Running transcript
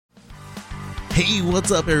Hey, what's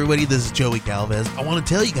up, everybody? This is Joey Galvez. I want to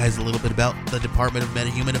tell you guys a little bit about the Department of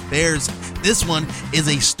Meta-Human Affairs. This one is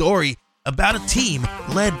a story about a team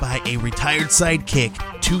led by a retired sidekick,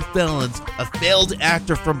 2 felons, a failed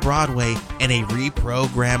actor from Broadway, and a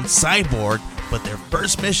reprogrammed cyborg. But their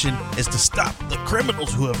first mission is to stop the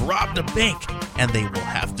criminals who have robbed a bank, and they will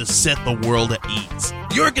have to set the world at ease.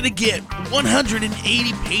 You're going to get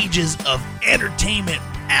 180 pages of entertainment,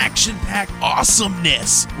 action-packed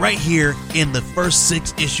awesomeness right here in the first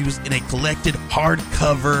 6 issues in a collected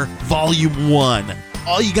hardcover volume 1.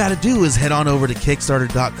 All you got to do is head on over to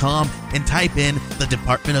Kickstarter.com and type in the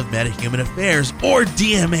Department of Meta-Human Affairs or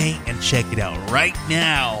DMA and check it out right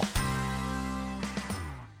now.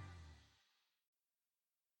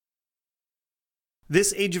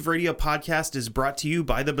 This Age of Radio podcast is brought to you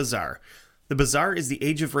by The Bazaar. The Bazaar is the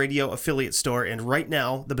Age of Radio affiliate store, and right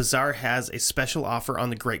now, The Bazaar has a special offer on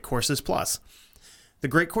the Great Courses Plus. The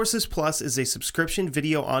Great Courses Plus is a subscription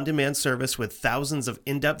video on-demand service with thousands of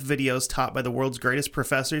in-depth videos taught by the world's greatest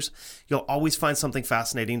professors. You'll always find something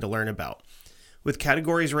fascinating to learn about. With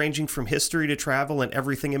categories ranging from history to travel and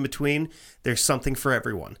everything in between, there's something for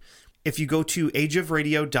everyone. If you go to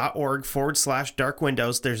ageofradio.org/dark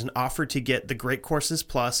windows, there's an offer to get the Great Courses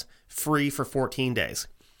Plus free for 14 days.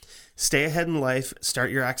 Stay ahead in life. Start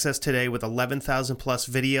your access today with 11,000 plus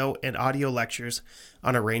video and audio lectures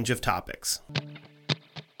on a range of topics.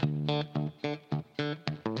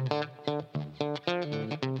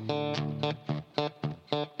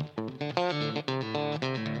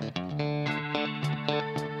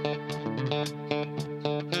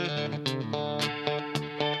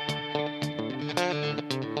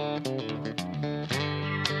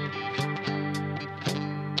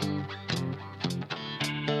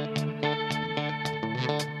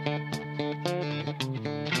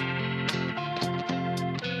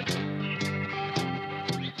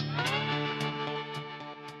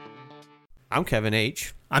 I'm Kevin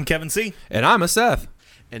H. I'm Kevin C. And I'm a Seth.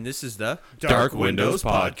 And this is the Dark Windows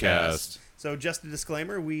Podcast. So just a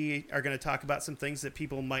disclaimer, we are going to talk about some things that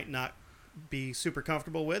people might not be super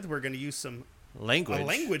comfortable with. We're going to use some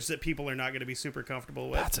language that people are not going to be super comfortable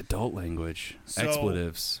with. That's adult language. So-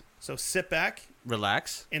 Expletives. So sit back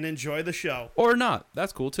Relax. and enjoy the show. Or not.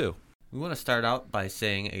 That's cool too. We want to start out by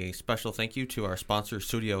saying a special thank you to our sponsor,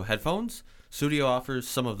 Studio Headphones. Studio offers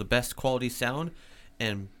some of the best quality sound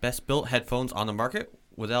and best built headphones on the market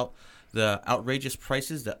without the outrageous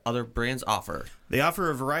prices that other brands offer. They offer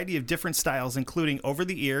a variety of different styles, including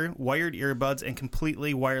over-the-ear, wired earbuds, and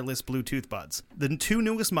completely wireless Bluetooth buds. The 2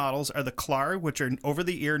 newest models are the Klar, which are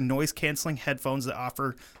over-the-ear noise-canceling headphones that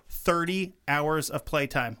offer 30 hours of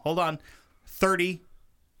playtime. Hold on. 30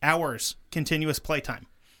 hours continuous playtime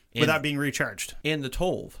without being recharged. And the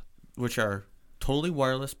Tolv, which are totally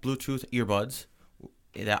wireless Bluetooth earbuds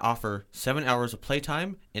that offer 7 hours of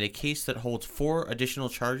playtime in a case that holds 4 additional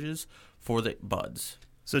charges for the buds.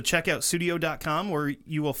 So check out Studio.com, where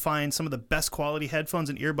you will find some of the best quality headphones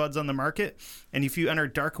and earbuds on the market. And if you enter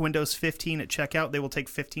Dark Windows 15 at checkout, they will take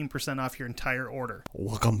 15% off your entire order.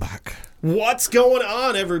 Welcome back. What's going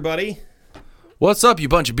on, everybody? What's up, you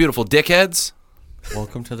bunch of beautiful dickheads?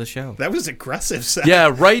 Welcome to the show. That was aggressive, Seth.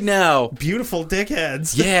 Yeah, right now. Beautiful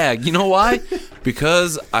dickheads. Yeah, you know why?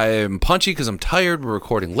 Because I'm punchy, because I'm tired. We're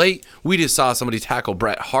recording late. We just saw somebody tackle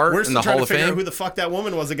Bret Hart We're in the still trying Hall to of figure out Fame who the fuck that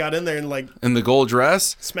woman was that got in there and in the gold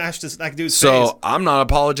dress. smashed that dude's face. So I'm not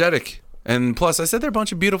apologetic. And plus, I said they're a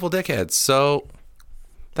bunch of beautiful dickheads. So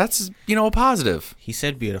that's, a positive. He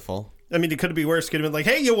said beautiful. I mean, it could be worse. Could have been like,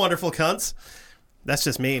 hey, you wonderful cunts. That's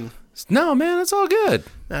just mean. No, man, it's all good.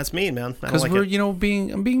 That's mean, man. I don't Because like we're, it. I'm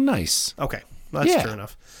being nice. Okay, well, that's Yeah. true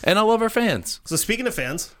enough. And I love our fans. So speaking of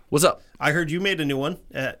fans, What's up? I heard you made a new one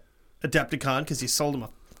at Adepticon because you sold him a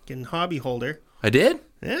fucking hobby holder. I did?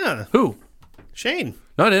 Yeah, Who? Shane.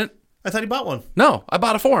 No, I didn't. I thought he bought one. No, I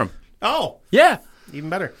bought it for him. Oh, Yeah. even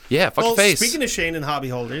better. Yeah, fuck well, your face. Speaking of Shane and hobby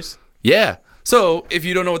holders, Yeah. So, if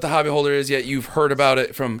you don't know what the hobby holder is yet, you've heard about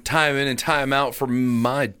it from time in and time out from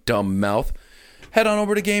my dumb mouth. Head on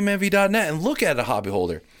over to GameEnvy.net and look at a hobby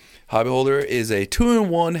holder. Hobby holder is a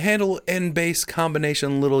 2-in-1 handle and base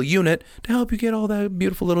combination little unit to help you get all that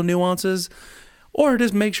beautiful little nuances, or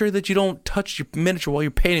just make sure that you don't touch your miniature while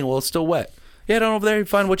you're painting while it's still wet. Head on over there, you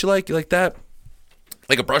find what you like that.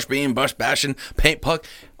 Like a brush beam, brush bashing, paint puck,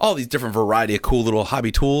 all these different variety of cool little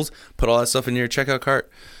hobby tools. Put all that stuff in your checkout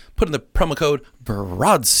cart. Put in the promo code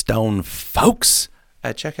Broadstone, folks,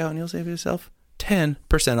 at checkout, and you'll save yourself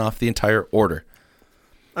 10% off the entire order.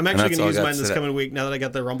 I'm actually going to use all I got mine this today. coming week now that I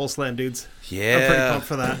got the Rumble Slam dudes. Yeah. I'm pretty pumped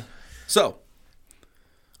for that. So,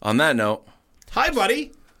 on that note, Hi,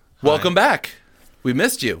 buddy. welcome back. We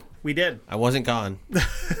missed you. We did. I wasn't gone.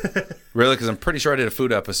 Really? Because I'm pretty sure I did a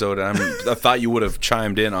food episode, and I thought you would have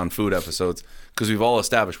chimed in on food episodes because we've all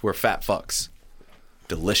established we're fat fucks.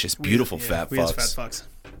 Delicious, beautiful fat We is fucks. fat fucks.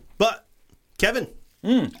 But, Kevin,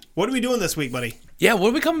 what are we doing this week, buddy? Yeah, what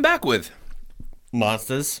are we coming back with?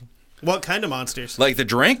 Monsters. What kind of monsters? Like the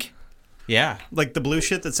drink? Yeah, Like the blue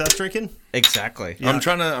shit that Seth's drinking? exactly.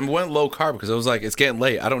 I went low carb because I was like, it's getting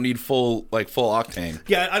late. I don't need full octane.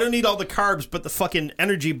 Yeah, I don't need all the carbs, but the fucking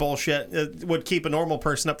energy bullshit would keep a normal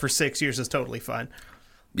person up for 6 years is totally fine.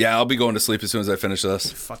 Yeah, I'll be going to sleep as soon as I finish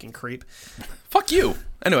this. Fucking creep. Fuck you.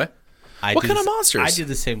 Anyway, what kind of monsters? I do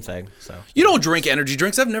the same thing. So You don't drink energy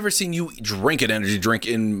drinks. I've never seen you drink an energy drink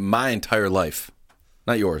in my entire life.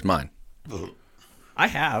 Not yours, mine. I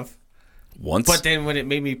have. Once. But then when it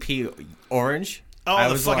made me pee orange, Oh, I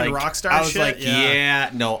the was fucking like, Rockstar I was shit? like, Yeah.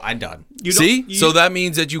 no, I'm done. You don't- See? you- So that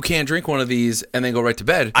means that you can't drink one of these and then go right to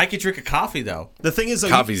bed. I could drink a coffee though. The thing is, though,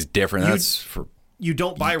 Coffee's different. you- That's for... you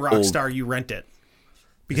don't buy Rockstar, you rent it.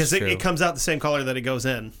 Because That's true. it comes out the same color that it goes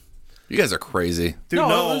in. You guys are crazy. Dude, No,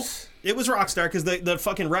 no. It was Rockstar because the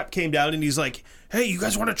fucking rep came down and he's like, hey, you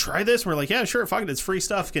guys want to try this? And we're like, yeah, sure, fuck it. It's free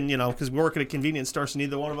stuff. Because we work at a convenience store, so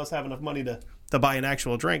neither one of us have enough money to buy an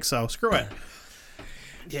actual drink. So screw it.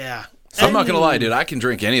 Yeah. I'm not going to lie, dude. I can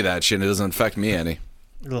drink any of that shit. It doesn't affect me any.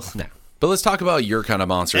 Ugh. No. But let's talk about your kind of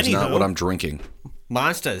monsters, not Anywho. what I'm drinking.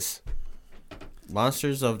 Monsters.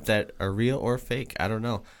 Monsters of that are real or fake. I don't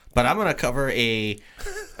know. But I'm gonna cover a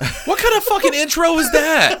What kind of fucking intro is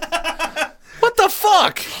that? What the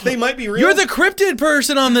fuck? They might be real. You're the cryptid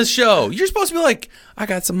person on this show. You're supposed to be like, I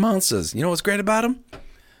got some monsters. You know what's great about them?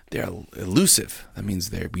 They're elusive. That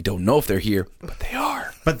means we don't know if they're here, but they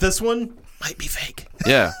are. But this one might be fake.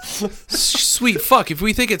 Yeah. Sweet fuck. If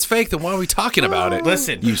we think it's fake, then why are we talking about it?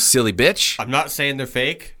 Listen. You silly bitch. I'm not saying they're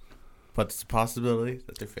fake, but it's a possibility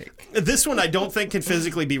that they're fake. This one I don't think can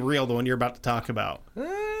physically be real, the one you're about to talk about. I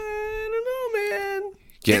don't know, man.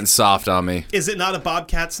 Getting soft on me. Is it not a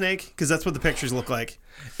bobcat snake? Because that's what the pictures look like.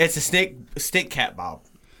 It's a snake cat bob.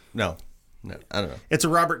 No, I don't know. It's a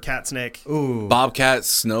Robert cat snake. Ooh, Bobcat,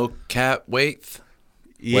 snowcat, waith.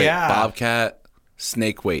 Wait, yeah. Bobcat,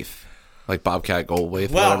 snake waith. Like Bobcat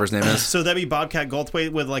Goldwaith, Well- whatever his name is. So that'd be Bobcat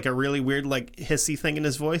Goldthwait with like a really weird like hissy thing in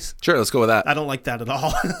his voice. Sure, let's go with that. I don't like that at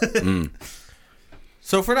all.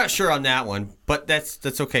 So if we're not sure on that one, but that's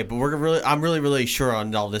okay. But I'm really sure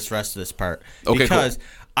on all this rest of this part Okay, because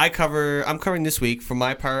I'm covering this week for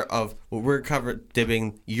my part of what we're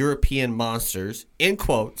dibbing European monsters in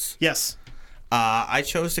quotes. Yes. I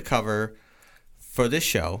chose to cover for this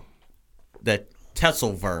show the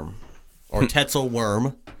Tetzelworm or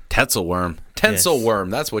Tetzelworm. Tetzelworm. Tenselworm.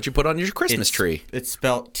 That's what you put on your Christmas tree. It's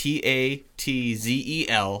spelled Tatzelwurm.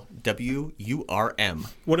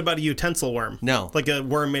 What about a utensil worm? No. Like a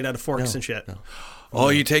worm made out of forks and shit. Oh,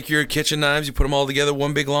 you take your kitchen knives, you put them all together,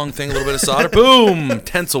 one big long thing, a little bit of solder, boom,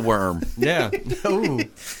 Tenselworm. Yeah. Ooh.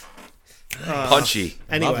 Punchy.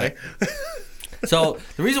 Anyway. So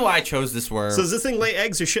the reason why I chose this worm. So does this thing lay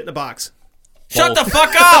eggs or shit in a box? Shut the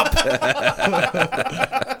fuck up!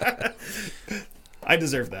 I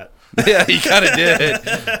deserve that. Yeah, you kind of did.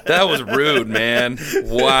 That was rude, man.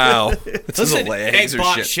 Wow. This is Listen, a egg eggs or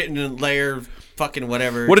box shit. shitting in a layer, fucking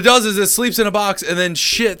whatever. What it does is it sleeps in a box and then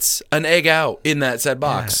shits an egg out in that said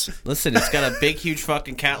box. Listen, it's got a big, huge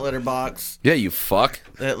fucking cat litter box Yeah, you fuck.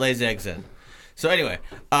 that it lays eggs in. So anyway,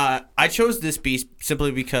 I chose this beast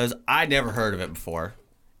simply because I never heard of it before.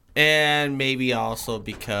 And maybe also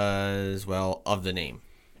because, well, of the name.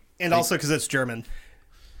 And also because it's German.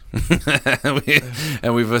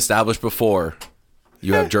 And we've established before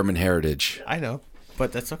you have German heritage. I know,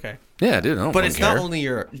 but that's okay. Yeah, dude. I don't But fucking it's care.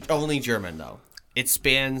 not only German, though. It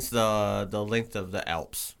spans the length of the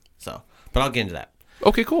Alps. So, but I'll get into that.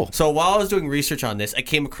 Okay, cool. So while I was doing research on this, I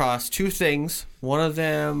came across two things. One of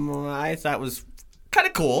them I thought was kind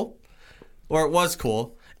of cool, or it was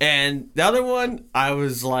cool. And the other one, I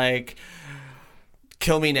was like,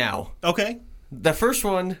 kill me now. Okay. The first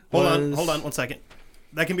one Hold was... on 1 second.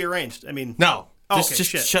 That can be arranged. I mean, No. Oh, Just, okay,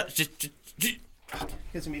 just, shit. just-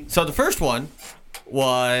 Yes, I mean, So the first one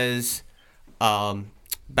was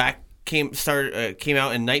came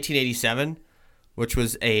out in 1987, which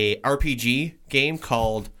was a RPG game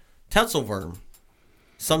called Tetzelworm.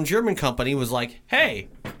 Some German company was like, "Hey,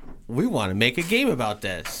 we want to make a game about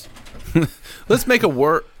this." Let's make a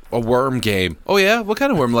worm game. Oh yeah, what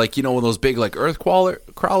kind of worm? Like, you know, one of those big like earth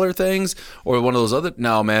crawler things, or one of those other?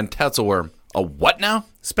 No, man, Tetzelworm. A what now?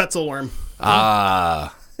 Spetzelworm.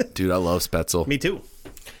 Ah, dude, I love Spetzel. Me too.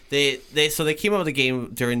 They came up with a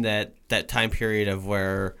game during that time period of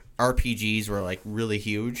where RPGs were like really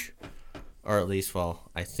huge, or at least, well,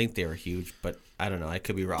 I think they were huge, but I don't know. I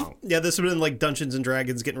could be wrong. Yeah, this would have been like Dungeons and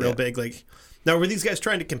Dragons getting real big. Like, now were these guys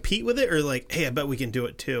trying to compete with it, or like, hey, I bet we can do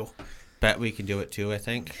it too? Bet we can do it too, I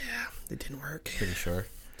think. Yeah, it didn't work. Pretty sure.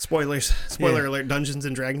 Spoilers. Spoiler alert. Dungeons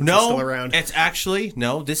and Dragons is still around. It's actually,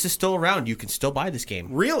 no, this is still around. You can still buy this game.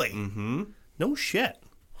 Really? Mm-hmm. No shit.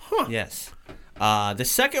 Huh. Yes. The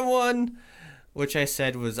second one, which I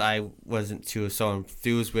said was I wasn't so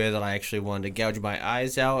enthused with, and I actually wanted to gouge my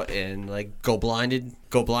eyes out and like go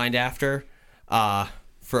blind after.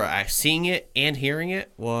 For seeing it and hearing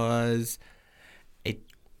it was a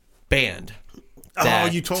band. Oh,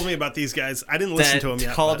 you told me about these guys. I didn't listen to them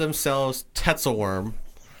yet. Called themselves Tetzelworm,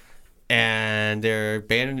 and they're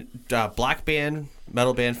black band,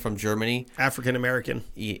 metal band from Germany. African American.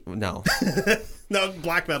 No. No,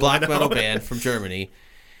 black metal. Black metal band from Germany.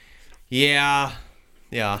 Yeah,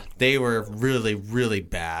 they were really, really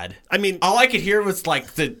bad. I mean, all I could hear was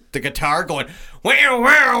like the guitar going, wow,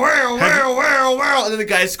 wow, wow, wow, wow, wow, and then the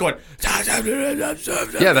guy's going,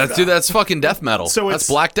 Yeah, that's fucking death metal. That's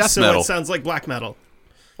black death metal. So it sounds like black metal.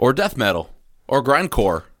 Or death metal. Or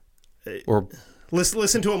grindcore. Or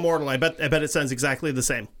listen to Immortal. I bet it sounds exactly the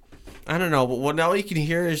same. I don't know, but what all you can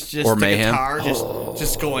hear is just or the Mayhem. Guitar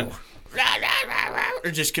just going,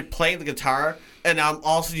 or just keep playing the guitar, and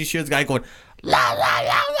also you hear the guy going,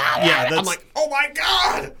 yeah, I'm like, oh my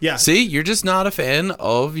god. Yeah. See, you're just not a fan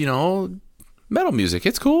of, metal music.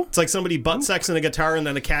 It's cool. It's like somebody butt sexing a guitar and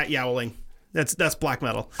then a cat yowling. That's black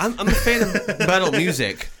metal. I'm a fan of metal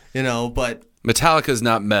music, but Metallica's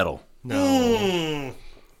not metal. no.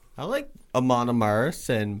 I like Amon Amarth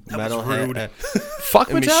and Metalhead.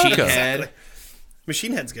 Fuck and Metallica. Machine Head.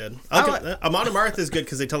 Machine Head's good. Amon Amarth is good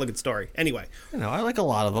because they tell a good story. Anyway. I like a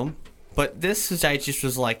lot of them. But this is, I just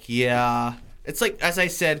was like, yeah. It's like, as I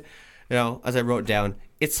said, as I wrote down,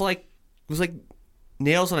 it was like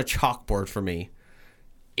nails on a chalkboard for me.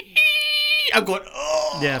 I'm going,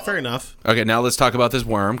 oh. Yeah, fair enough. Okay, now let's talk about this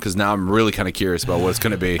worm, because now I'm really kind of curious about what it's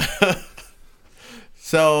going to be.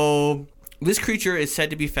 So, this creature is said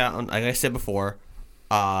to be found, like I said before,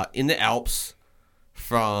 in the Alps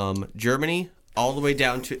from Germany all the way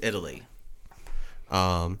down to Italy.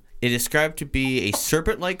 It is described to be a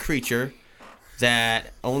serpent-like creature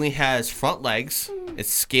that only has front legs, it's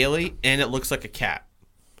scaly, and it looks like a cat.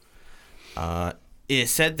 It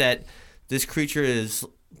is said that this creature is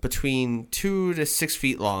between 2 to 6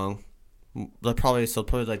 feet long. Probably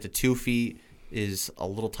like the 2 feet is a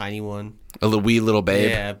little tiny one. A wee little babe.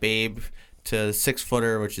 Yeah, babe to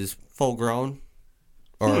 6-footer, which is full grown,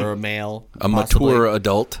 or a male. A possibly. mature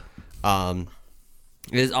adult. It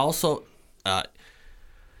is also,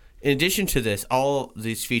 in addition to this, all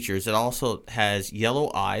these features, it also has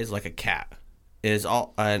yellow eyes like a cat.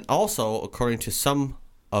 And also, according to some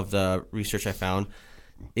of the research I found,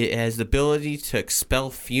 it has the ability to expel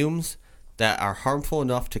fumes that are harmful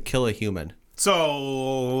enough to kill a human.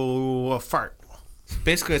 So, a fart.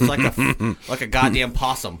 Basically, it's like a goddamn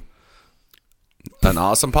possum. An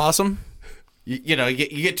awesome possum? You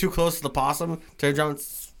get too close to the possum, turns around,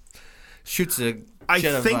 shoots a I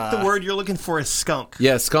think the word you're looking for is skunk.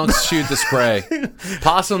 Yeah, skunks shoot the spray.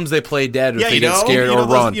 Possums, they play dead if they get scared or those,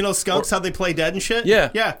 run. Skunks, how they play dead and shit? Yeah.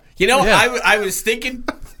 Yeah. I was thinking,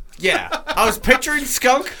 I was picturing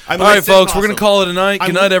skunk. All right, folks, we're going to call it a night.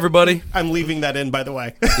 Good night, everybody. I'm leaving that in, by the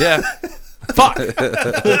way. Yeah. Fuck.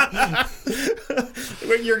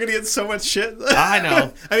 You're going to get so much shit. I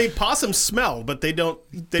know. I mean, possums smell, but they don't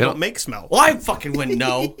make smell. Well, I fucking wouldn't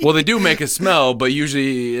know. Well, they do make a smell, but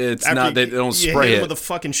usually it's not, they don't spray hit it. with a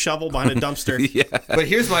fucking shovel behind a dumpster. Yeah. But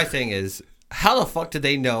here's my thing is, how the fuck did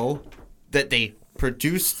they know that they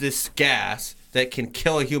produce this gas that can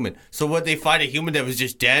kill a human? So would they find a human that was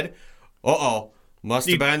just dead? Uh-oh. Must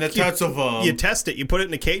have been the Tetzelworm. You test it. You put it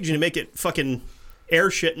in a cage and you make it fucking air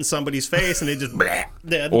shit in somebody's face and they just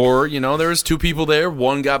dead. Or, there was 2 people there.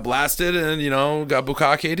 One got blasted and, got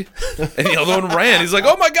bukakied. And the other one ran. He's like,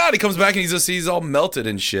 oh my God. He comes back and he's all melted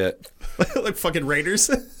and shit. Like fucking Raiders.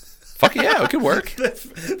 Fuck yeah, it could work.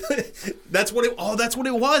 That's what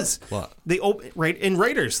it was. What? In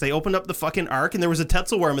Raiders, they opened up the fucking Ark and there was a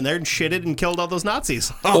Tetzelworm in there and shitted and killed all those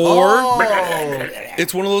Nazis. Or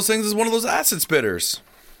it's one of those things, it's one of those acid spitters.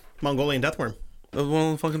 Mongolian deathworm. One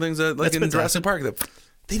of the fucking things that, That's in Jurassic Park.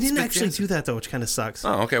 They didn't actually do that though, which kind of sucks.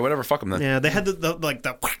 Oh, okay, whatever. Fuck them then. Yeah, they had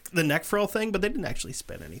the neck frill thing, but they didn't actually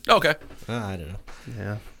spit anything. Okay. I don't know.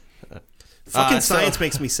 Yeah. Fucking science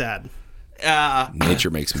makes me sad. Nature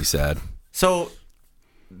makes me sad. So,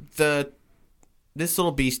 this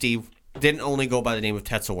little beastie didn't only go by the name of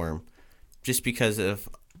Tetzelworm, just because of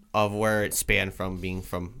where it spanned from, being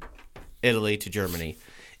from Italy to Germany.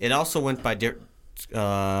 It also went by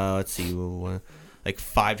let's see, like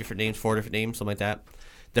 5 different names, 4 different names, something like that.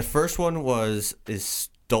 The first one is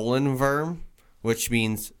stolen worm, which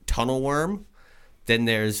means tunnel worm. Then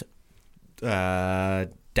there's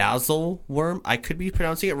dazzle worm. I could be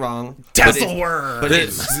pronouncing it wrong. Dazzle worm. But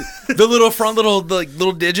it's The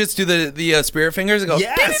little digits do the spirit fingers and go.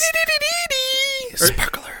 Yes.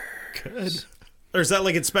 Sparkler. Good. Or is that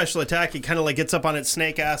like its special attack? It kind of like gets up on its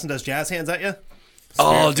snake ass and does jazz hands at you?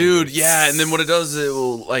 Oh, dude, yeah. And then what it does is it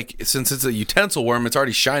will, like, since it's a utensil worm, it's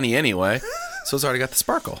already shiny anyway, so it's already got the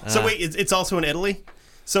sparkle. So wait, it's also in Italy?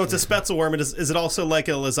 So it's a spetzel worm. Is it also like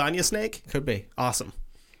a lasagna snake? could be. Awesome.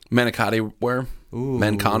 Manicotti worm. Ooh.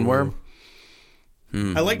 Mencon worm.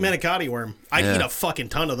 I like manicotti worm. I'd eat a fucking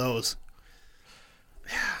ton of those.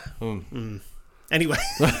 Anyway,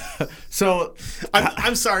 So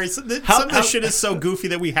I'm sorry. Some of this shit is so goofy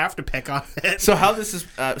that we have to pick on it. So how this is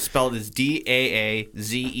spelled is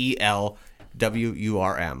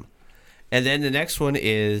DAAZELWURM. And then the next one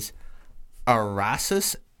is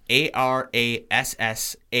Arassas,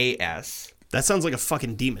 ARASSAS. That sounds like a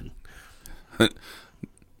fucking demon.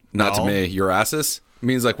 Not to No. me. Urasis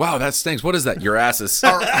means like, wow, that stinks. What is that? Urasis.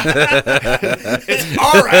 It's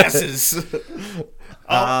our asses.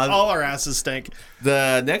 All our asses stink.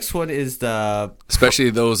 The next one is the Especially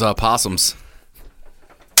those possums.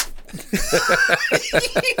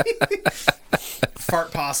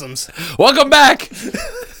 Fart possums. Welcome back.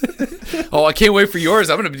 Oh, I can't wait for yours.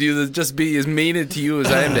 I'm gonna do this, just be as mean to you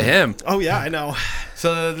as I am to him. Oh yeah, I know.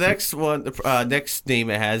 so the next one next name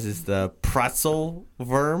it has is the pretzel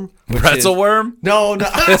worm. which Pretzel is- worm. No. See,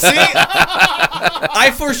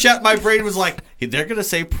 I foreshot. My brain was like, they're gonna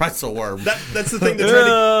say pretzel worm. That's the thing that's ready.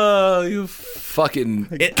 Oh, you fucking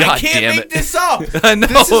I God can't damn make it. this up. I know.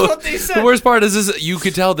 This is what they said. The worst part is this: you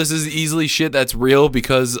could tell this is easily shit that's real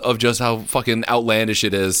because of just how fucking outlandish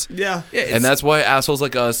it is. Yeah. And that's why assholes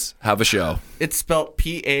like us have a show. It's spelled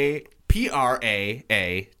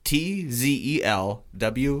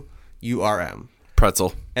PRAATZELWURM.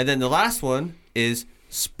 Pretzel. And then the last one is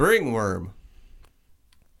spring worm.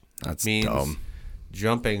 That's Means dumb.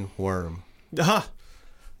 jumping worm. Uh-huh.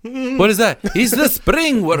 What is that? He's the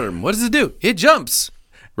spring worm. What does it do? It jumps.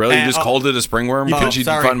 Really? You just called it a spring worm because you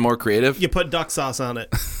sorry. find more creative? You put duck sauce on it.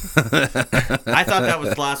 I thought that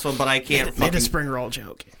was the last one, but I can't Made fucking... a spring roll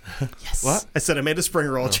joke. Yes. What? I said I made a spring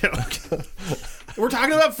roll joke. We're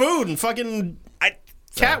talking about food and fucking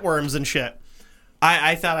cat worms and shit.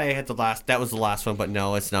 I thought I had the last... That was the last one, but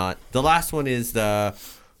no, it's not. The last one is the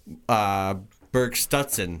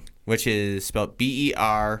Bergstutzen, which is spelled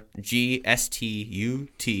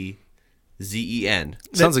BERGSTUTZEN.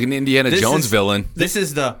 Sounds like an Indiana This Jones is- villain. This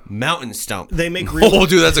is the mountain stump. They make really, Oh,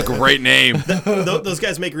 dude, that's a great name. those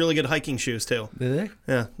guys make really good hiking shoes too. Did they?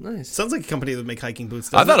 Yeah. Nice. Sounds like a company that make hiking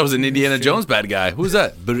boots. I thought it was an Indiana Jones bad guy. Who's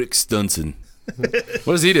that? Brick Stunson. What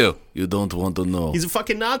does he do? You don't want to know. He's a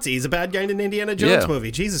fucking Nazi. He's a bad guy in an Indiana Jones Yeah.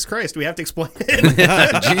 movie. Jesus Christ, we have to explain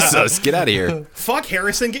it. Jesus, get out of here. Fuck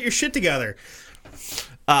Harrison, get your shit together.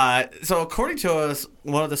 So according to us,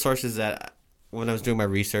 one of the sources that when I was doing my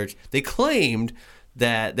research, they claimed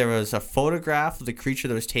that there was a photograph of the creature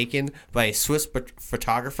that was taken by a Swiss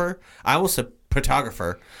photographer. I almost said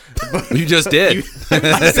photographer. You just did.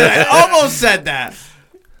 I almost said that.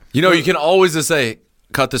 You know, you can always just say,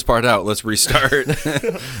 cut this part out. Let's restart. No,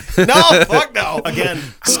 fuck no. Again,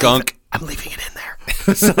 Skunk. I'm leaving it in there.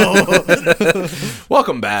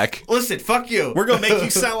 Welcome back. Listen, fuck you. We're gonna make you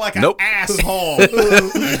sound like an Nope. asshole.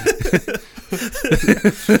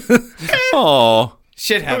 Oh,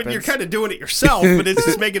 Shit I happens. mean, you're kind of doing it yourself, but it's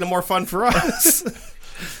just making it more fun for us.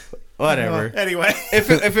 Whatever. Anyway, If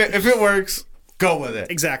it works, go with it.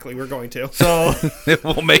 exactly, we're going to. So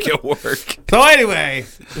we'll make it work. anyway,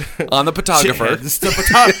 On the photographer.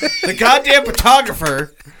 shitheads, the goddamn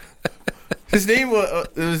photographer. His name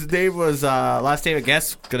was last name I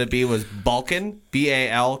guess gonna be was Balkin,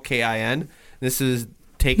 Balkin. This is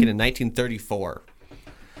taken in 1934,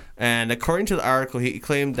 and according to the article, he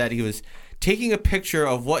claimed that he was taking a picture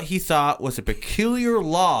of what he thought was a peculiar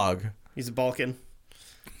log. He's a Balkan.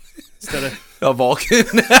 Instead of A Vulcan.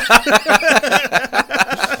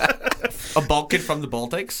 A Balkan from the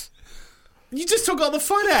Baltics. you just took all the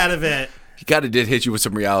fun out of it. He kind of did hit you with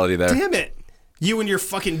some reality there. Damn it. You and your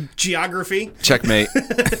fucking geography. Checkmate.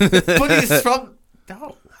 But he's from...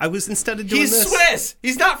 No. I was instead of doing He's this. Swiss.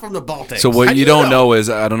 He's not from the Baltics. So what How do you you don't know? know is,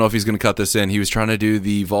 I don't know if he's going to cut this in. He was trying to do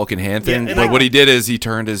the Vulcan hand thing, and but I- what he did is he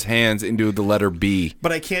turned his hands into the letter B.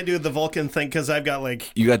 But I can't do the Vulcan thing because I've got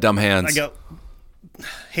like You got dumb hands. I got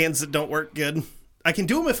hands that don't work good. I can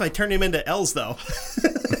do them if I turn them into L's though.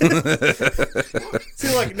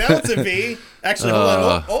 See, like now it's a V. Actually, hold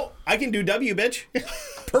on. Oh, I can do W, bitch.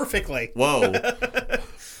 perfectly. Whoa.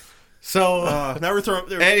 So Now we're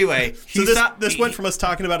throwing. anyway, So this went from us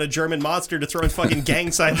talking about a German monster to throwing fucking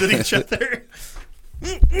gang signs at each other.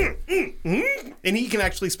 And he can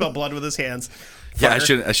actually spell blood with his hands. Yeah, I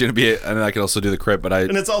Fucker. shouldn't be. And I can also do the crit, but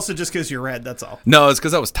And it's also just because you're red. That's all. no, it's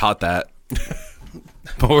because I was taught that.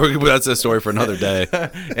 But that's a story for another day.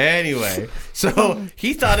 Anyway, so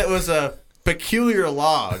he thought it was a peculiar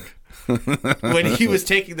log when he was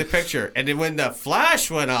taking the picture, and then when the flash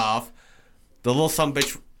went off, the little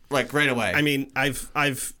sumbitch like ran away. I mean,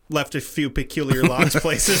 I've left a few peculiar logs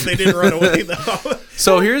places. They didn't run away though.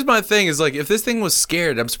 So here's my thing: is like if this thing was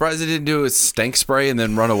scared, I'm surprised it didn't do a stank spray and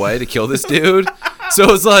then run away to kill this dude.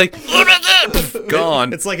 So it's like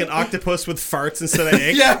gone. It's like an octopus with farts instead of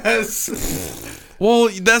eggs. yes. Well,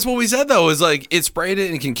 that's what we said though. Is like it sprayed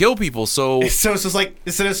it and can kill people. So So it's just like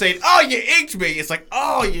instead of saying, "Oh, you inked me," it's like,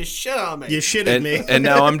 "Oh, you shit on me." You shitted me. and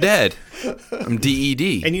now I'm dead. I'm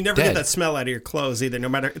DED. And you never dead. get that smell out of your clothes either. No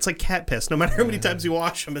matter, it's like cat piss. No matter how many times you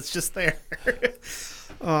wash them, it's just there.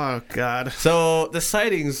 Oh God. So the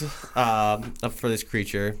sightings for this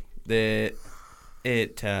creature,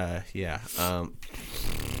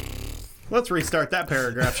 Let's restart that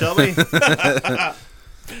paragraph, shall we?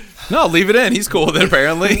 No, leave it in. He's cool with it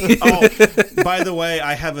apparently. Oh, by the way,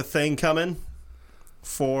 I have a thing coming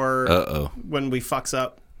for when we fucks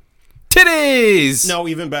up. Titties. No,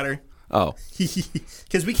 even better. Oh,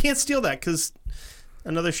 Because we can't steal that because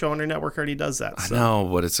another show on our network already does that. So no,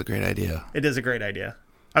 but it's a great idea. it is a great idea.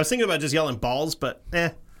 I was thinking about just yelling balls, but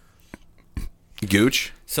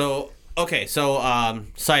Gooch. So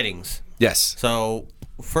sightings. Yes. So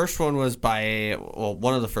first one was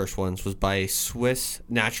one of the first ones was by a Swiss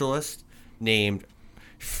naturalist named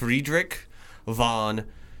Friedrich von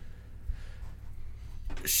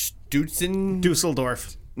Stutzen.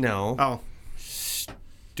 Dusseldorf. No. Oh,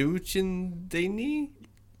 Stutzendini?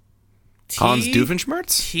 Hans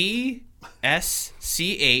Doofenshmirtz. Tschunddi.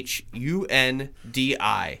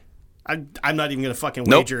 I'm not even gonna fucking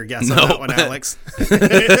Nope. wager a guess on Nope. that one, Alex.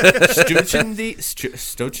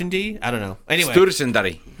 Stutzendini? I don't know. Anyway.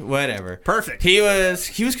 Studisendari. Whatever. Perfect. He was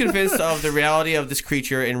convinced of the reality of this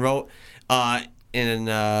creature and wrote in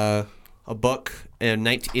a book in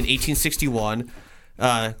 1861,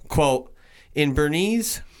 quote, in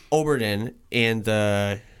Bernese Oberden and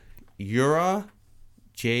the Jura,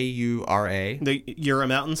 Jura. The Jura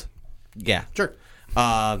Mountains. Yeah. Sure.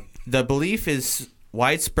 The belief is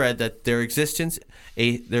widespread that there exists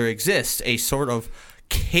a sort of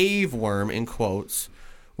cave worm, in quotes,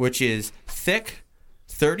 which is thick,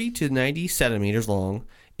 30 to 90 centimeters long,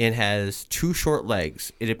 and has two short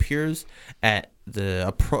legs. It appears at the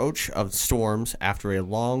approach of storms after a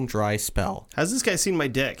long, dry spell. How's this guy seen my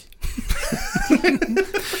dick?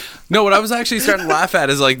 No, what I was actually starting to laugh at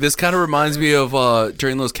is like this kind of reminds me of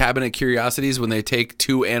during those Cabinet Curiosities when they take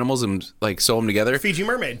two animals and like sew them together. Fiji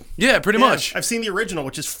mermaid. Yeah, pretty much. I've seen the original,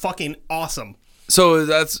 which is fucking awesome. So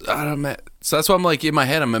that's why I'm like in my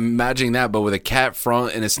head I'm imagining that, but with a cat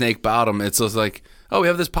front and a snake bottom. It's just like, oh, we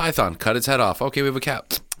have this python, cut its head off. Okay, we have a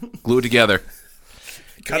cat, glue it together.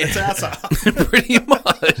 Cut its ass off. Pretty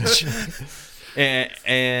much.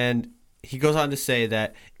 And he goes on to say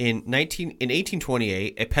that in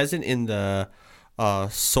 1828, a peasant in the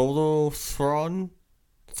Solothurn.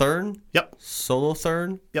 Yep.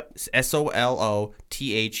 Solothurn. Yep.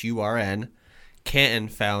 Solothurn. Canton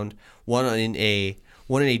found one in a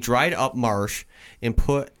dried up marsh and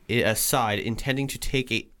put it aside, intending to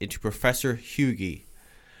take it to Professor Hugi.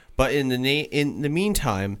 But in the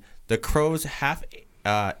meantime, the crows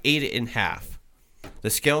ate it in half. The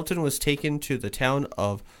skeleton was taken to the town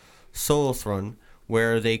of Solothurn,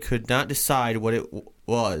 where they could not decide what it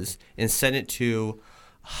was, and sent it to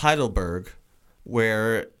Heidelberg,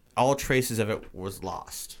 where all traces of it was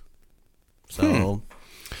lost. So,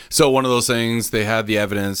 So one of those things, they had the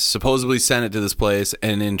evidence, supposedly sent it to this place,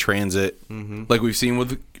 and in transit, like we've seen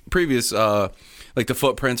with previous, like the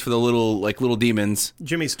footprints for the little demons.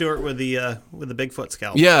 Jimmy Stewart with the Bigfoot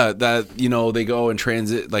scalp. Yeah, that they go in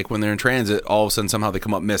transit, like when they're in transit, all of a sudden somehow they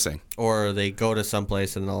come up missing. or they go to some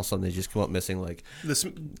place and all of a sudden they just come up missing. Like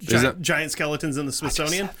The that- giant skeletons in the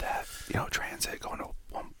Smithsonian. That transit going to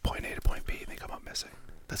point A to point B, and they come up missing.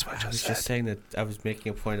 That's what I I was just saying that I was making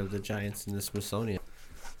a point of the giants in the Smithsonian.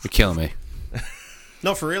 You're killing me.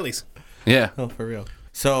 No, for realies. Yeah. Oh, for real.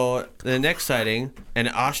 So the next sighting, an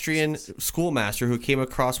Austrian schoolmaster who came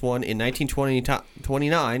across one in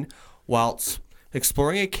 1929 whilst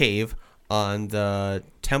exploring a cave on the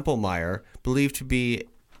Tempelmeyer, believed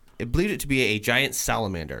it to be a giant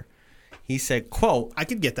salamander. He said, quote, I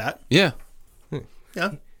could get that. Yeah.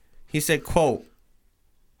 Yeah. he said, quote,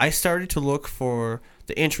 I started to look for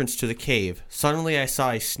the entrance to the cave. Suddenly I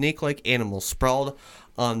saw a snake-like animal sprawled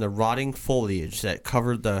on the rotting foliage that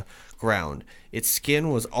covered the ground. Its skin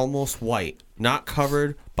was almost white, not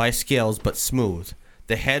covered by scales but smooth.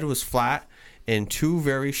 The head was flat, and 2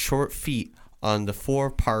 very short feet on the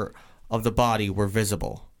fore part of the body were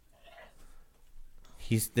visible.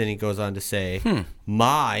 Then he goes on to say,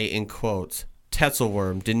 my, in quotes,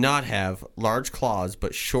 Tetzelworm did not have large claws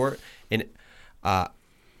but short and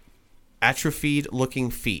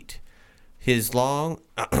atrophied-looking feet. His length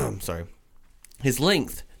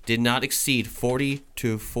did not exceed 40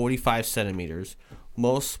 to 45 centimeters.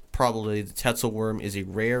 Most probably, the Tetzelworm is a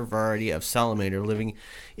rare variety of salamander living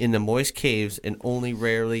in the moist caves and only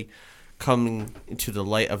rarely coming into the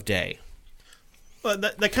light of day. Well,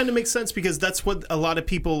 that kind of makes sense because that's what a lot of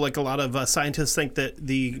people, like a lot of scientists, think that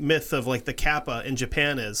the myth of like the kappa in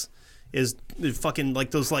Japan is fucking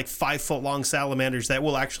like those like 5-foot long salamanders that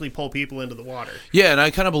will actually pull people into the water. Yeah, and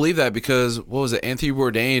I kind of believe that because, what was it, Anthony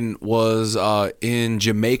Bourdain was in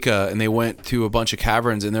Jamaica, and they went to a bunch of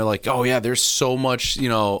caverns, and they're like, oh yeah, there's so much,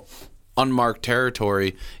 unmarked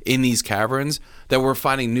territory in these caverns that we're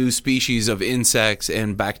finding new species of insects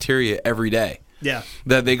and bacteria every day. Yeah.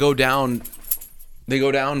 That they go down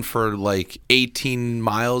for like 18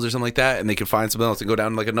 miles or something like that, and they can find something else. They go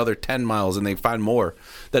down like another 10 miles, and they find more.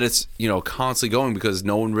 That it's constantly going because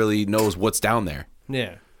no one really knows what's down there.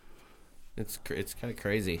 Yeah, it's kind of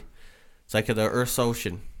crazy. It's like the Earth's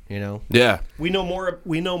ocean, Yeah, We know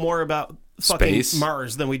more about fucking Space.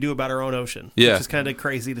 Mars than we do about our own ocean. Yeah. Which is kind of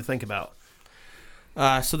crazy to think about.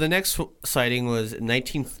 So the next sighting was the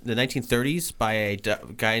 1930s by a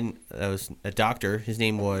guy that was a doctor. His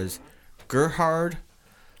name was Gerhard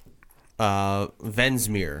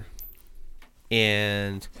Vensmere.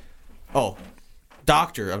 And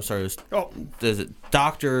doctor, I'm sorry, there's a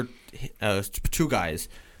doctor, 2 guys.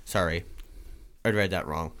 Sorry, I read that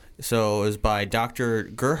wrong. So it was by Dr.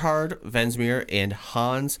 Gerhard Vensmere and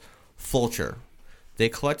Hans Fulcher. They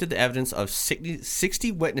collected the evidence of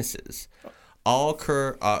 60 witnesses. All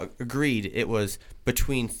agreed it was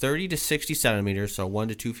between 30 to 60 centimeters, so 1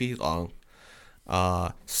 to 2 feet long,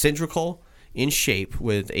 cylindrical in shape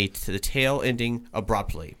with the tail ending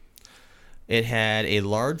abruptly. It had a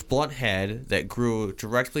large blunt head that grew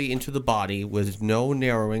directly into the body with no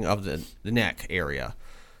narrowing of the neck area.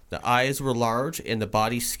 The eyes were large and the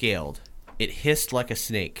body scaled. It hissed like a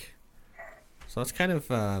snake. So that's kind of...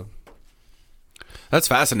 that's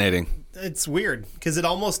fascinating. It's weird because it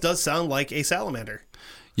almost does sound like a salamander.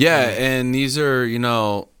 Yeah, and these are,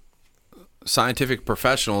 scientific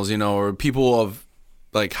professionals, or people of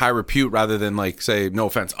like high repute rather than like, say, no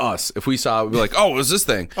offense, us. If we saw it, we'd be like, oh, what was this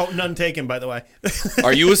thing? Oh, none taken, by the way.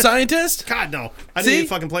 Are you a scientist? God, no. I See? didn't even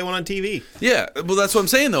fucking play one on TV. Yeah, well, that's what I'm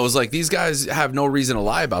saying, though, is like these guys have no reason to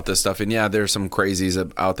lie about this stuff. And yeah, there's some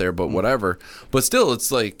crazies out there, but whatever. But still,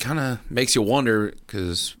 it's like kind of makes you wonder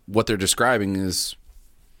because what they're describing is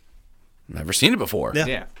never seen it before.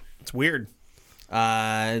 Yeah. It's weird.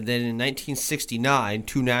 Then in 1969,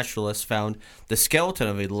 2 naturalists found the skeleton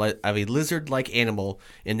of a lizard-like animal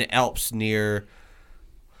in the Alps near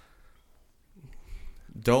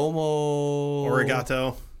Domo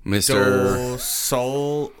Origato. Mr.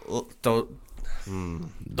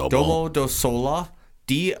 Domo do Sola.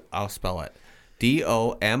 I'll spell it.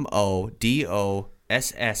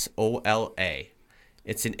 Domodossola.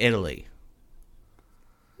 It's in Italy.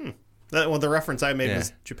 The reference I made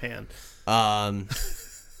was Japan.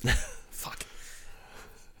 Fuck.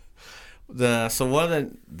 So one of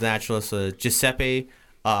the naturalists, Giuseppe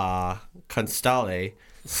Constale,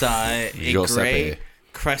 saw a gray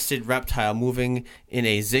crested reptile moving in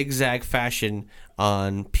a zigzag fashion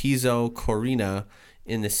on Pizzo Corina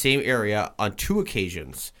in the same area on 2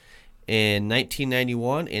 occasions, in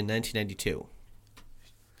 1991 and 1992.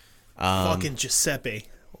 Fucking Giuseppe.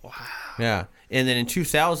 Wow. Yeah. And then in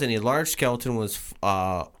 2000, a large skeleton was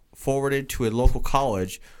forwarded to a local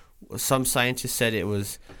college. Some scientists said it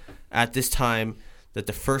was at this time that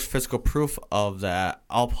the first physical proof of the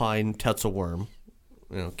alpine Tetzelworm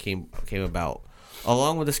came about.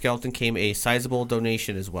 Along with the skeleton came a sizable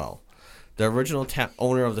donation as well. The original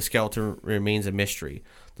owner of the skeleton remains a mystery.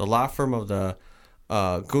 The law firm of the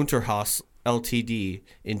Gunterhaus Ltd.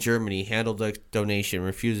 In Germany handled the donation and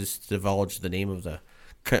refuses to divulge the name of the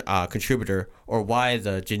contributor or why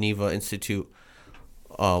the Geneva Institute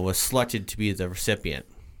was selected to be the recipient.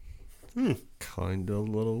 Kind of a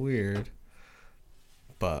little weird,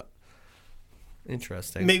 but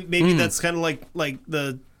interesting. Maybe that's kind of like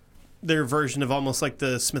their version of almost like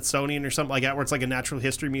the Smithsonian or something like that, where it's like a natural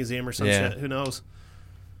history museum or some shit. Who knows?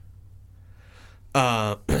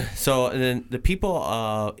 So and then the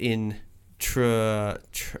people in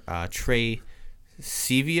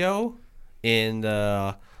Tracevio in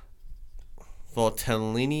the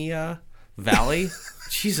Voltellina Valley.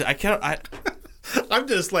 Jesus, I can't. I'm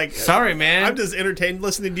just like, sorry, man. I'm just entertained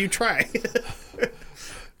listening to you try.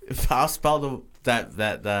 If I'll spell the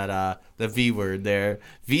V word there.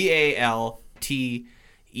 VALTELLINA.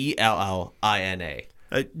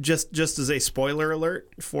 Just as a spoiler alert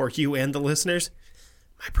for you and the listeners,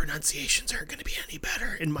 my pronunciations aren't going to be any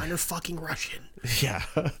better, and mine are fucking Russian. Yeah.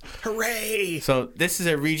 Hooray! So this is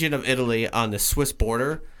a region of Italy on the Swiss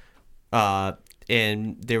border,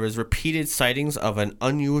 and there was repeated sightings of an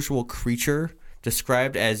unusual creature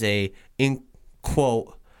described as a, in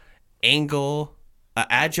quote, agile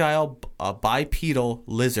bipedal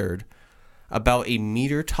lizard about a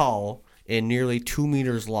meter tall and nearly 2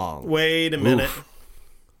 meters long. Wait a minute.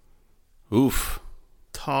 Oof.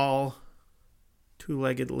 Tall,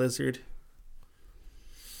 two-legged lizard.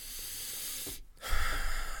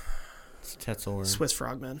 It's Tetzelworm. Swiss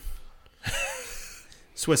frogmen.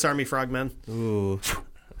 Swiss Army frogmen. Ooh.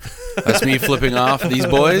 That's me flipping off these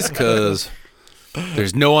boys because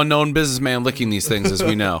there's no unknown businessman licking these things, as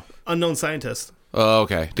we know. Unknown scientist. Oh,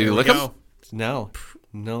 okay. Did he lick them? No.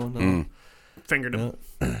 Fingered him.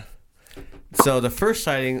 So the first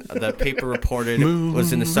sighting the paper reported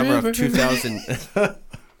was in the summer of 2000.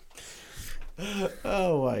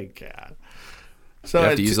 Oh my god! So You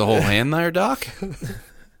have to use the whole hand there, Doc?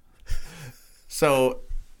 So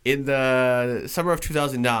in the summer of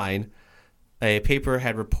 2009, a paper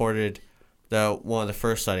had reported one of the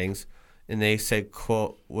first sightings, and they said,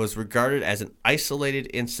 quote, was regarded as an isolated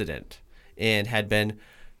incident and had been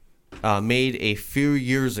made a few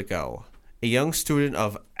years ago. A young student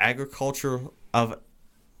of an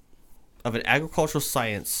agricultural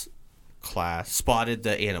science class spotted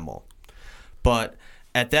the animal, but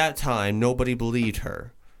at that time nobody believed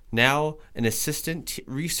her. Now, an assistant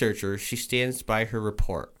researcher, she stands by her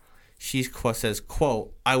report. She says,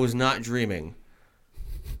 quote, I was not dreaming.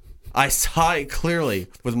 I saw it clearly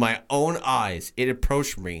with my own eyes. It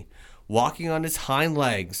approached me, walking on its hind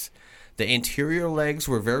legs. The anterior legs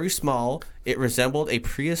were very small. It resembled a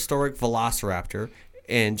prehistoric velociraptor,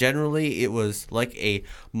 and generally it was like a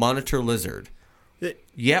monitor lizard.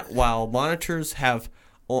 Yet, while monitors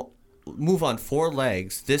move on 4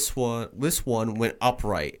 legs, this one went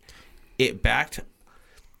upright. Its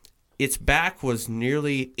back was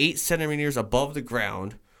nearly 8 centimeters above the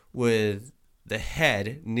ground, with the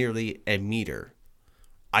head nearly a meter.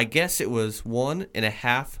 I guess it was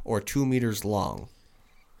 1.5 or 2 meters long.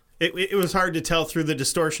 It was hard to tell through the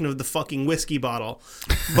distortion of the fucking whiskey bottle,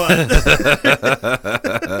 but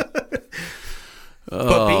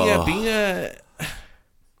but being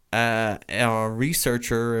a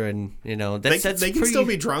researcher, and you know they can still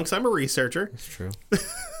be drunks. I'm a researcher. That's true.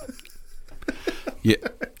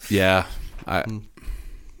 Yeah. And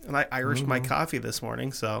I Irished my coffee this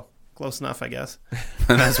morning, so close enough, I guess.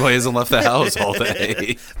 That's why he hasn't left the house all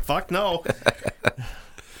day. Fuck no.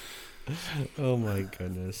 Oh my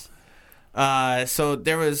goodness. So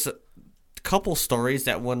there was a couple stories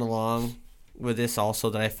that went along with this also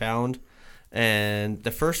that I found, and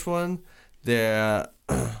the first one, there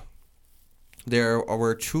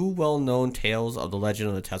were 2 well-known tales of the legend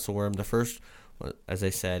of the Tetzelworm. The first, as I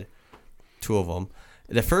said, 2 of them.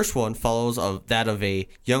 The first one follows that of a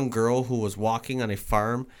young girl who was walking on a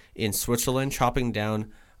farm in Switzerland, chopping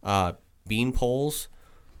down bean poles,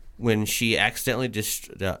 when she accidentally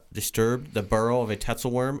disturbed the burrow of a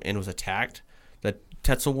Tetzelworm and was attacked. The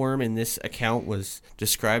Tetzelworm in this account was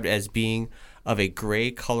described as being of a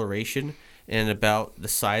gray coloration and about the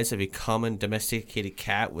size of a common domesticated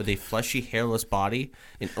cat, with a fleshy, hairless body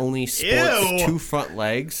and only sports Ew. 2 front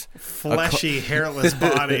legs. Fleshy, hairless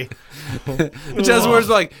body. Just words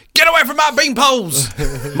like, get away from my bean poles,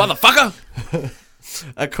 motherfucker.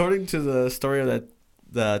 According to the story of that,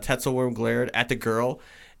 the Tetzelworm glared at the girl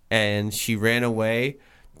and she ran away,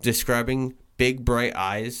 describing big bright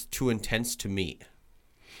eyes too intense to meet.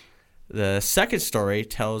 The second story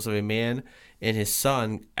tells of a man and his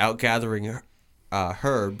son out gathering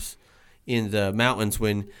herbs in the mountains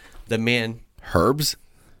when the man... Herbs?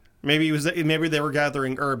 Maybe they were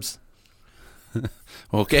gathering herbs.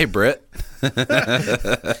 Okay, Britt. We're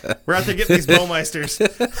out there getting these Bowmeisters.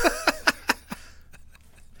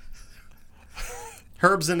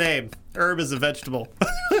 Herb's a name. Herb is a vegetable.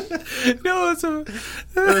 No, it's a...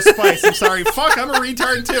 Or a spice. I'm sorry. Fuck, I'm a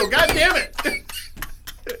retard too. God damn it.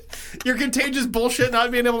 Your contagious bullshit not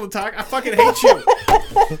being able to talk. I fucking hate you.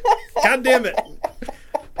 God damn it.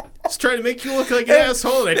 was trying to make you look like an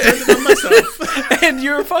asshole, and I turned it on myself. And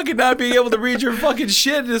you're fucking not being able to read your fucking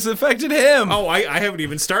shit has affected him. Oh, I haven't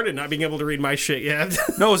even started not being able to read my shit yet.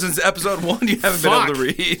 No, since episode 1, you haven't been able to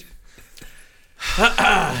read.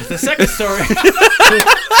 The second story.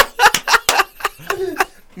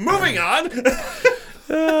 Moving on.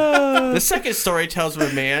 The second story tells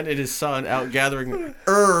of a man and his son out gathering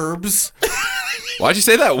herbs Why'd you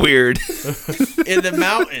say that weird? in the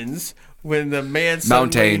mountains when the man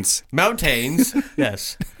mountains,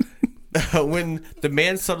 yes. When the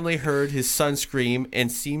man suddenly heard his son scream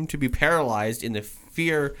and seemed to be paralyzed in the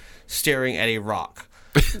fear, staring at a rock.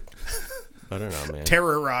 I don't know, man.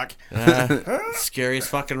 Terror rock. Scariest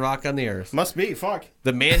fucking rock on the earth. Must be. Fuck.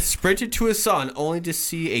 The man sprinted to his son, only to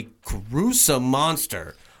see a gruesome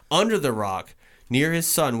monster under the rock near his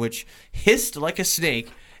son, which hissed like a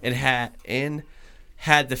snake and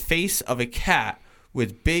had the face of a cat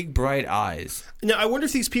with big bright eyes. Now, I wonder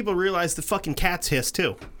if these people realize the fucking cats hiss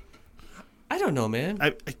too. I don't know,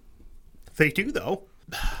 man. They do, though.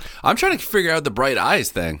 I'm trying to figure out the bright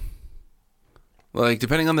eyes thing. Like,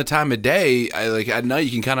 depending on the time of day, at night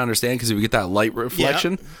you can kind of understand because we get that light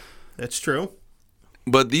reflection. Yep, that's true.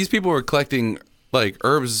 But these people were collecting, like,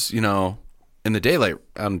 herbs, in the daylight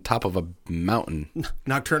on top of a mountain.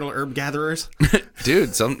 Nocturnal herb gatherers. Dude,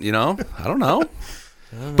 I don't know.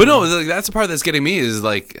 But no, like, that's the part that's getting me is,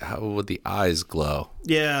 like, how would the eyes glow?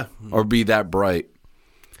 Yeah. Or be that bright?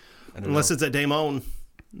 Unless it's a daemon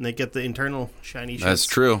and they get the internal shiny shit. That's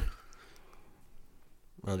true.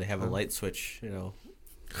 Well, they have a light switch,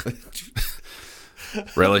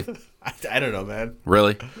 Really? I don't know, man.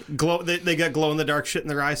 Really? Glow. They got glow in the dark shit in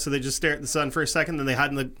their eyes, so they just stare at the sun for a second, then they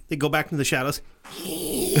hide they go back into the shadows.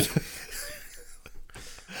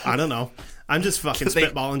 I don't know. I'm just fucking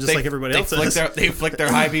spitballing just like everybody else is. They flick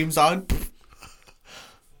their high beams on.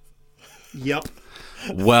 Yep.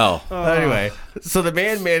 Well. Anyway, so the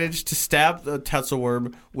man managed to stab the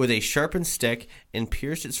Tetzelworm with a sharpened stick and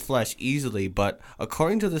pierced its flesh easily, but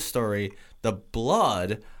according to the story, the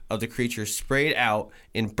blood of the creature sprayed out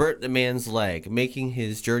and burnt the man's leg, making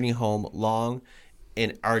his journey home long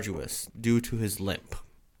and arduous due to his limp.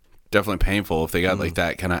 Definitely painful if they got like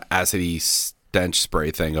that kind of acidy stench spray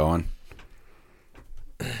thing going.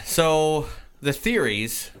 So the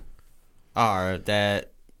theories are that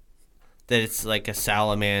it's like a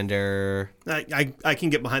salamander. I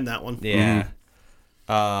can get behind that one. Yeah.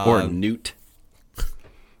 Or a newt.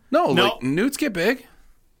 No, like newts get big.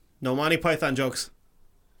 No Monty Python jokes.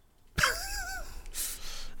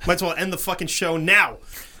 Might as well end the fucking show now.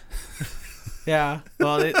 Yeah.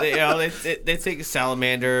 Well, they think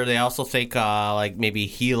salamander. They also think like maybe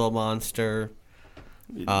Gila monster.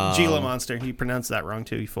 Gila monster. You pronounced that wrong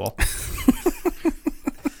too, you fool.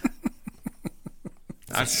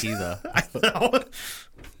 That's Gila. I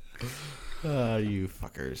know. You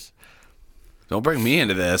fuckers. Don't bring me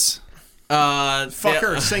into this.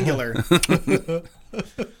 Fucker, singular.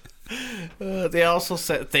 They also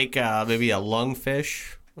think maybe a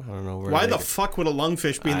lungfish. I don't know. Why the fuck would a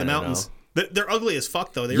lungfish be in the mountains? They're ugly as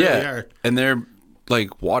fuck, though. They really are. And they're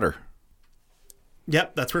like water.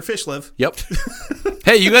 Yep, that's where fish live. Yep.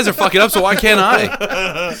 Hey, you guys are fucking up, so why can't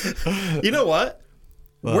I? You know what?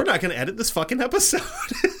 We're not going to edit this fucking episode.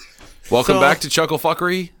 Welcome back to Chuckle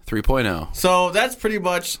Fuckery 3.0. So that's pretty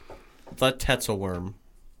much the Tetzelworm.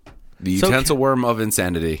 The Tetzelworm of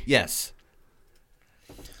insanity. Yes.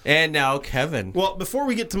 And now Kevin. Well, before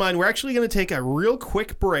we get to mine, we're actually going to take a real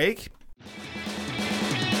quick break.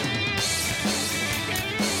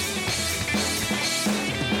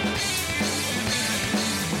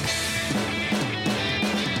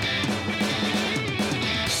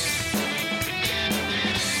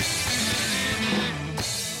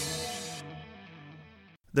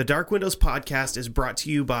 The Dark Windows podcast is brought to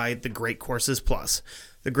you by The Great Courses Plus.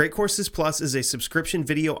 The Great Courses Plus is a subscription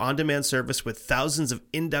video on-demand service with thousands of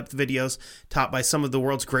in-depth videos taught by some of the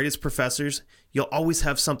world's greatest professors. You'll always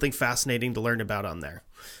have something fascinating to learn about on there.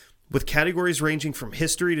 With categories ranging from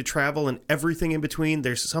history to travel and everything in between,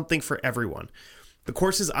 there's something for everyone. The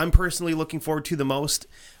courses I'm personally looking forward to the most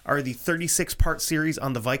are the 36-part series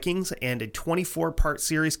on the Vikings and a 24-part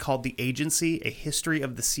series called The Agency, A History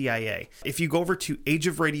of the CIA. If you go over to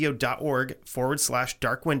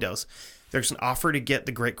ageofradio.org/Dark Windows, there's an offer to get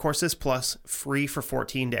the Great Courses Plus free for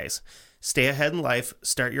 14 days. Stay ahead in life.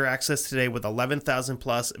 Start your access today with 11,000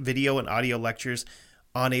 plus video and audio lectures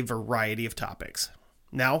on a variety of topics.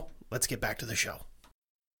 Now, let's get back to the show.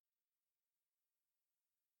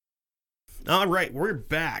 All right, we're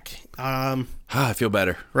back. I feel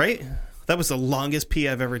better. Right? That was the longest pee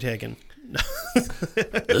I've ever taken.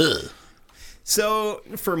 So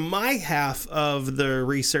for my half of the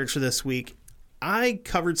research this week, I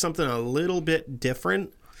covered something a little bit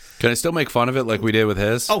different. Can I still make fun of it like we did with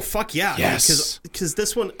his? Oh, fuck yeah. Yes. Because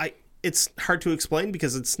this one, it's hard to explain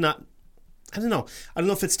because it's not, I don't know. I don't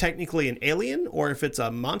know if it's technically an alien or if it's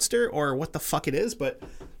a monster or what the fuck it is, but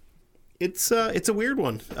it's a weird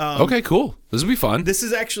one. Okay, cool. This will be fun.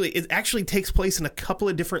 It actually takes place in a couple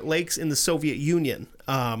of different lakes in the Soviet Union.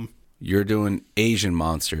 You're doing Asian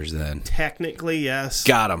monsters then. Technically, yes.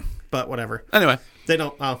 Got them. But whatever. Anyway. They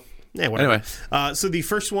don't, yeah, whatever. Anyway. So the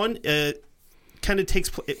first one, kind of takes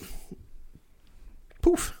place.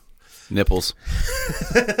 Poof. Nipples.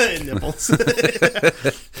 Nipples.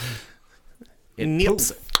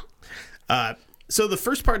 Nips. So the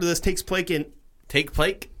first part of this takes place in. Take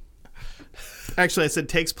plate? Actually, I said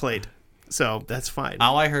takes plate, so that's fine.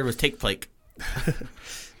 All I heard was take plate.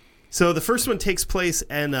 So the first one takes place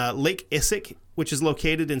in Lake Issyk, which is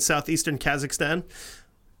located in southeastern Kazakhstan,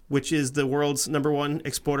 which is the world's #1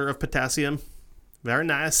 exporter of potassium. Very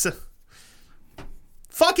nice.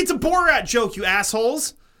 Fuck, it's a Borat joke, you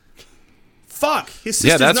assholes. Fuck. His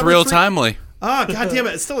sister's that's real timely. Oh, God damn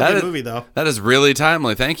it. It's still a good movie, though. That is really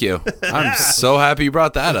timely. Thank you. I'm so happy you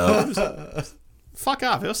brought that up. Fuck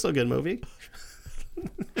off. It was still a good movie.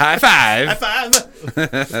 High five. High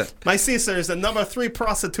five. My sister is the #3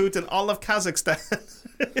 prostitute in all of Kazakhstan.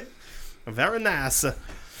 Very nice.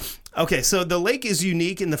 Okay, so the lake is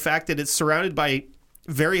unique in the fact that it's surrounded by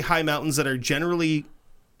very high mountains that are generally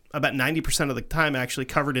about 90% of the time actually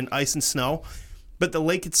covered in ice and snow, but the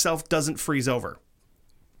lake itself doesn't freeze over.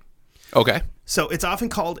 Okay. So it's often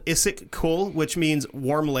called Issyk Kul, which means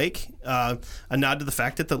warm lake, a nod to the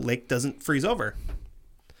fact that the lake doesn't freeze over.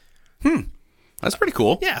 That's pretty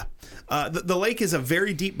cool. Yeah. The lake is a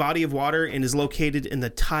very deep body of water and is located in the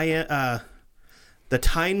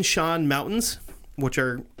Tian Shan Mountains, which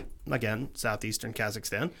are, again, southeastern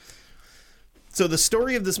Kazakhstan. So the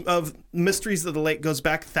story of Mysteries of the Lake goes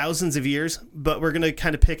back thousands of years, but we're going to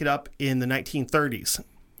kind of pick it up in the 1930s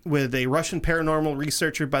with a Russian paranormal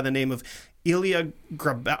researcher by the name of Ilya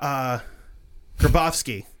Grabovsky.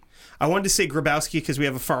 I wanted to say Grabowski because we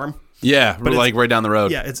have a farm. Yeah, we're like right down the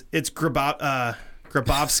road. Yeah, it's Grabovsky.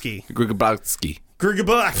 Grigabowski.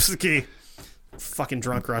 Grigabowski. Fucking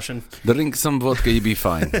drunk Russian. Drink some vodka, you'll be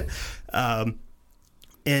fine.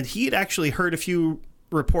 And he had actually heard a few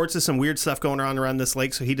reports of some weird stuff going on around this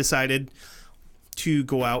lake, so he decided to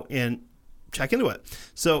go out and check into it.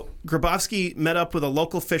 So Grabowski met up with a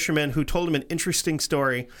local fisherman who told him an interesting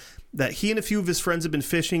story that he and a few of his friends had been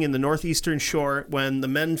fishing in the northeastern shore when the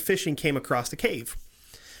men fishing came across a cave.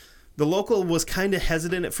 The local was kind of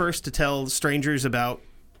hesitant at first to tell strangers about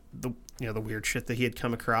the weird shit that he had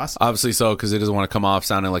come across. Obviously so, because he doesn't want to come off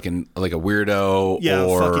sounding like a weirdo. Yeah,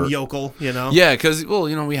 or fucking yokel, Yeah, because,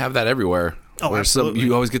 we have that everywhere. Oh, absolutely.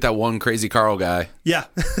 You always get that one crazy Carl guy. Yeah.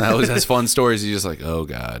 That always has fun stories. You're just like, oh,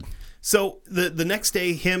 God. So the next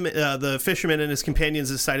day, the fisherman and his companions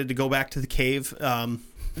decided to go back to the cave.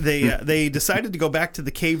 They decided to go back to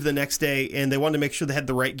the cave the next day, and they wanted to make sure they had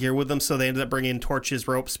the right gear with them. So they ended up bringing torches,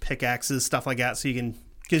 ropes, pickaxes, stuff like that. So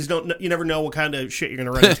because you never know what kind of shit you're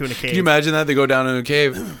gonna run into in a cave. Can you imagine that they go down in a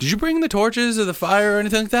cave? Did you bring the torches or the fire or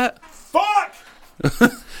anything like that? Fuck!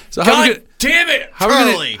 So Damn it, how are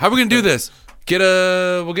we gonna do this?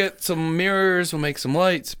 We'll get some mirrors. We'll make some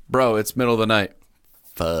lights, bro. It's middle of the night.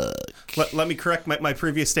 Fuck. Let me correct my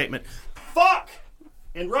previous statement. Fuck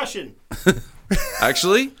in Russian.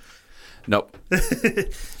 Actually, nope.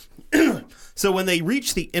 So when they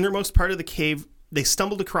reached the innermost part of the cave, they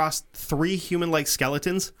stumbled across 3 human-like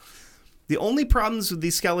skeletons. The only problems with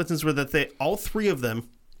these skeletons were that all 3 of them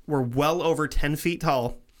were well over 10 feet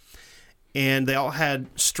tall, and they all had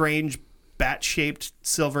strange bat-shaped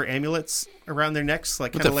silver amulets around their necks,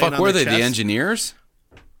 like kind of laying on their chest. What the fuck were they? The engineers?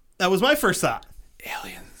 That was my first thought.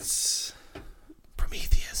 Aliens.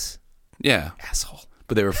 Prometheus. Yeah. Asshole.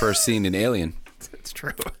 But they were first seen in Alien. It's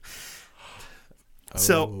true.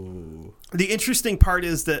 So the interesting part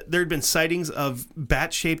is that there had been sightings of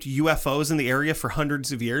bat-shaped UFOs in the area for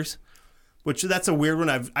hundreds of years, which that's a weird one.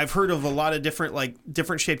 I've heard of a lot of different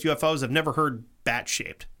shaped UFOs. I've never heard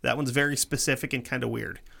bat-shaped. That one's very specific and kind of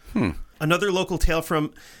weird. Another local tale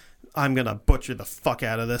from, I'm going to butcher the fuck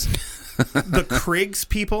out of this. The Kriegs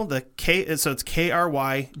people, so it's Krygz.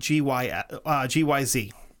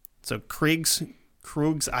 So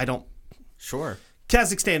Kriegs, I don't. Sure.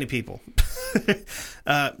 Kazakhstani people.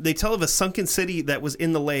 They tell of a sunken city that was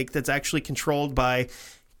in the lake that's actually controlled by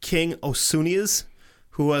King Osunias,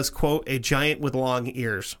 who was, quote, a giant with long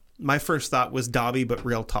ears. My first thought was Dobby, but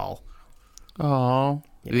real tall. Oh.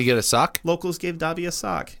 Did he get a sock? Locals gave Dobby a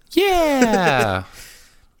sock. Yeah.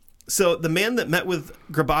 So the man that met with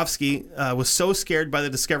Grabowski was so scared by the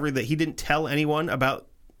discovery that he didn't tell anyone about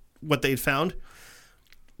what they'd found.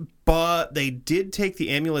 But they did take the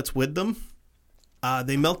amulets with them.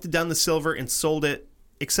 They melted down the silver and sold it,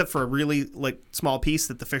 except for a really small piece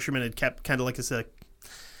that the fisherman had kept, kind of like as a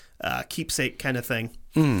keepsake kind of thing.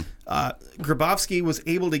 Grabowski was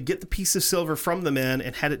able to get the piece of silver from the man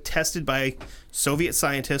and had it tested by Soviet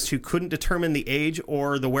scientists who couldn't determine the age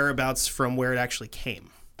or the whereabouts from where it actually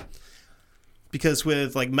came. Because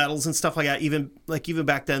with metals and stuff like that, even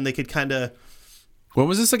back then, they could kind of... When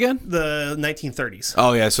was this again? The 1930s.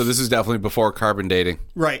 Oh yeah, so this is definitely before carbon dating.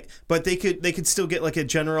 Right, but they could still get a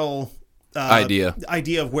general idea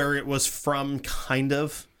of where it was from, kind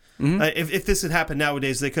of. Mm-hmm. If this had happened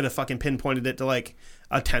nowadays, they could have fucking pinpointed it to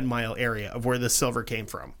a 10-mile area of where the silver came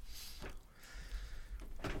from.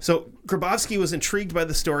 So Grabowski was intrigued by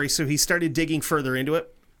the story, so he started digging further into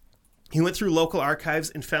it. He went through local archives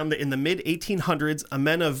and found that in the mid-1800s, a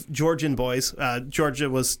men of Georgian boys,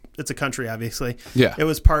 Georgia it's a country, obviously. Yeah. It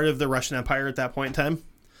was part of the Russian Empire at that point in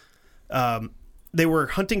time. They were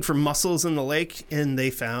hunting for mussels in the lake, and they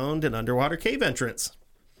found an underwater cave entrance.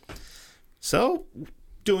 So,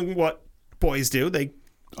 doing what boys do, they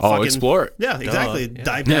explore it. Yeah, exactly.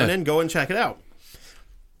 Dive down in, go and check it out.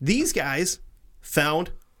 These guys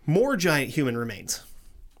found more giant human remains.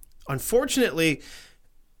 Unfortunately,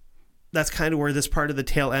 that's kind of where this part of the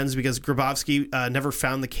tale ends, because Grabowski never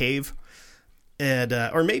found the cave, and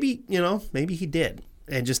or maybe he did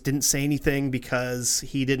and just didn't say anything because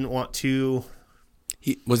he didn't want to.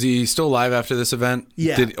 Was he still alive after this event?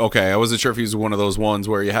 Yeah. Okay, I wasn't sure if he was one of those ones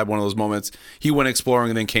where you had one of those moments. He went exploring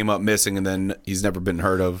and then came up missing, and then he's never been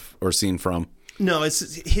heard of or seen from. No,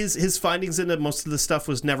 it's his findings into most of the stuff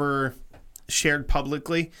was never shared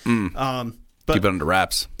publicly. But keep it under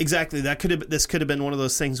wraps. Exactly. This could have been one of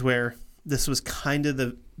those things where this was kind of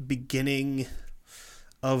the beginning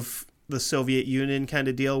of the Soviet Union kind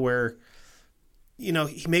of deal, where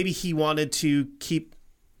maybe he wanted to keep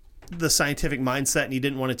the scientific mindset and he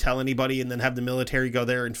didn't want to tell anybody, and then have the military go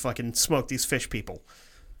there and fucking smoke these fish people.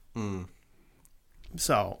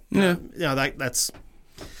 So yeah, that's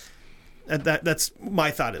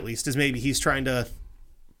my thought, at least, is maybe he's trying to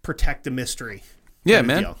protect the mystery. Yeah,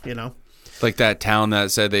 man. Deal, Like that town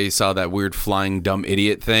that said they saw that weird flying dumb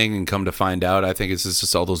idiot thing, and come to find out, I think it's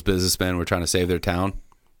just all those businessmen were trying to save their town.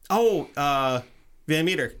 Oh, Van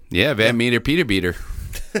Meter. Yeah, Van Meter, Peter Beater.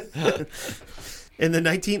 In the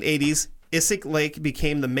 1980s, Issyk Lake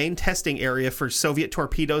became the main testing area for Soviet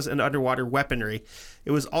torpedoes and underwater weaponry.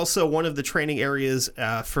 It was also one of the training areas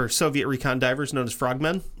for Soviet recon divers known as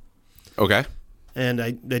frogmen. Okay. And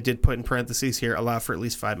I did put in parentheses here, allow for at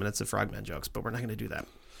least 5 minutes of frogmen jokes, but we're not going to do that.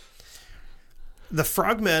 The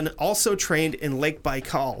frogmen also trained in Lake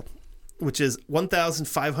Baikal, which is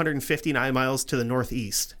 1,559 miles to the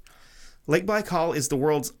northeast. Lake Baikal is the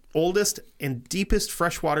world's oldest and deepest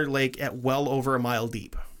freshwater lake at well over a mile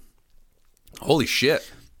deep. Holy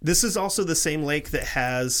shit. This is also the same lake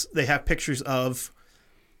that they have pictures of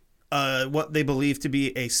what they believe to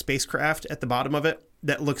be a spacecraft at the bottom of it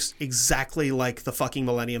that looks exactly like the fucking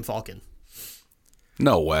Millennium Falcon.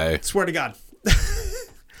 No way. Swear to God.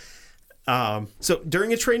 So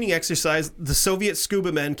during a training exercise, the Soviet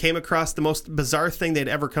scuba men came across the most bizarre thing they'd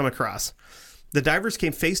ever come across. The divers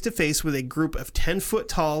came face to face with a group of 10-foot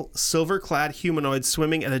tall, silver-clad humanoids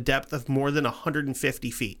swimming at a depth of more than 150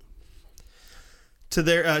 feet. To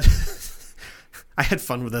their, I had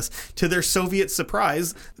fun with this. To their Soviet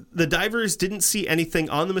surprise, the divers didn't see anything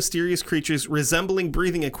on the mysterious creatures resembling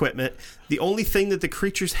breathing equipment. The only thing that the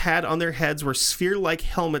creatures had on their heads were sphere-like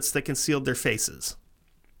helmets that concealed their faces.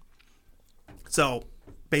 So,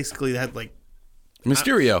 basically, they had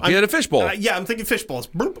Mysterio. He had a fishbowl. Yeah, I'm thinking fishbowls.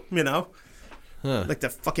 Bloop, Like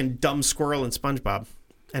that fucking dumb squirrel in SpongeBob.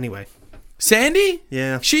 Anyway. Sandy?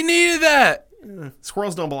 Yeah. She needed that.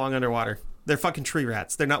 Squirrels don't belong underwater. They're fucking tree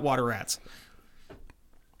rats. They're not water rats.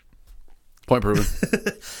 Point proven.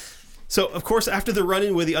 So, of course, after the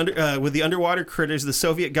run-in with the underwater critters, the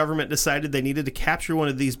Soviet government decided they needed to capture one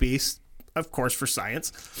of these beasts, of course, for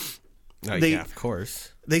science. Yeah, of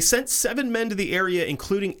course. They sent 7 men to the area,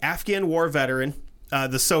 including Afghan war veteran,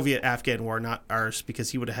 the Soviet-Afghan war, not ours,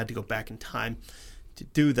 because he would have had to go back in time to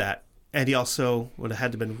do that. And he also would have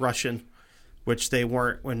had to have been Russian, which they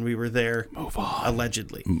weren't when we were there. Move on.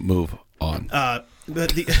 Allegedly. Move on. But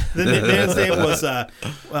the man's name was...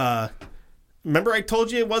 remember I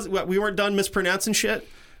told you we weren't done mispronouncing shit?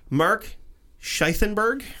 Mark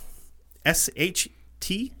Scheithenberg.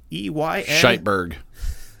 Scheityn. Scheitberg.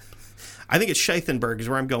 I think it's Scheithenberg is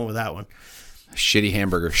where I'm going with that one. Shitty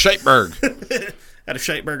hamburger. Scheitberg. At a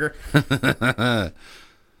Scheitberger.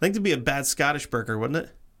 think it'd be a bad Scottish burger, wouldn't it?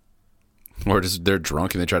 Or just they're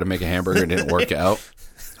drunk and they try to make a hamburger and it didn't work out.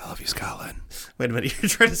 I love you, Scotland. Wait a minute, you're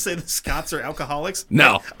trying to say the Scots are alcoholics?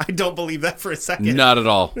 No. I don't believe that for a second. Not at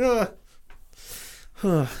all.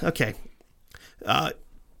 Okay.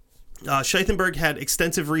 Scheithenberg had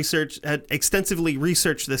extensively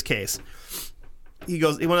researched this case. He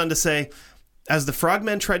went on to say, as the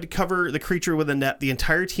frogmen tried to cover the creature with a net, the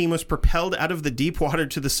entire team was propelled out of the deep water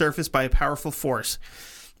to the surface by a powerful force.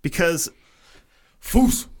 Because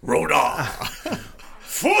Foos Roda.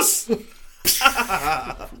 Fuss!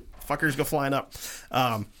 Fuckers go flying up.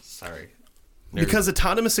 Sorry. Because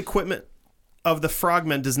autonomous equipment of the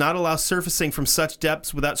frogmen does not allow surfacing from such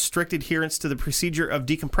depths without strict adherence to the procedure of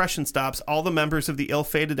decompression stops, all the members of the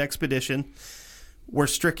ill-fated expedition were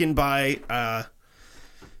stricken by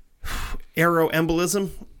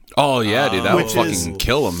aeroembolism. Oh, yeah, dude. That would Which fucking is-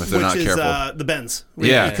 kill them if they're not which is careful. the bends.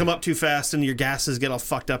 Yeah. You come up too fast and your gases get all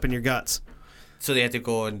fucked up in your guts. So they have to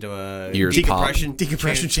go into a Ears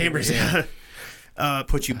Decompression chambers, yeah.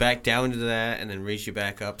 Put you back down into that and then raise you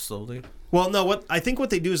back up slowly. Well, no, I think what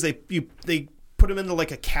they do is they put them into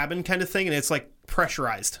like a cabin kind of thing, and it's like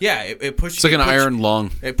pressurized. Yeah, it pushes. It's like an iron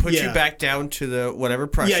lung. It puts Yeah. you back down to the whatever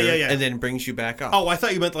pressure, Yeah. and then brings you back up. Oh, I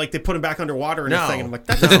thought you meant like they put them back underwater and No. everything. And I'm like,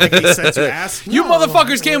 that doesn't make any sense, you ass. You No.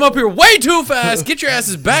 motherfuckers came up here way too fast. Get your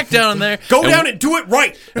asses back down there. Go down and do it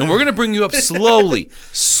right. And we're going to bring you up slowly.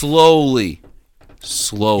 Slowly.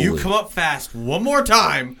 You come up fast one more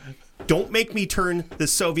time. Don't make me turn the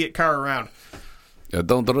Soviet car around. I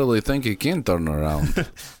don't really think you can turn around.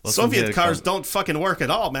 Soviet cars don't fucking work at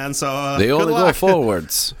all, man. So They good only go luck.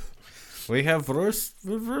 forwards. We have reverse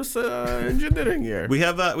engineering here. We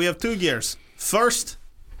have two gears. First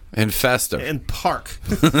And faster. and park.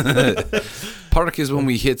 Park is when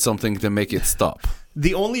we hit something to make it stop.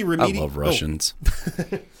 The only I remedial love Russians.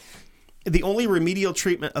 The only remedial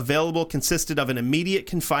treatment available consisted of an immediate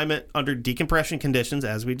confinement under decompression conditions,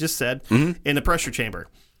 as we just said, in a pressure chamber.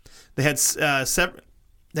 They had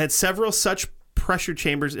several such pressure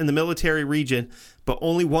chambers in the military region, but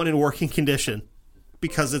only one in working condition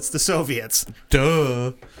because it's the Soviets.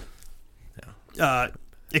 Duh.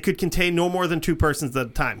 It could contain no more than 2 persons at a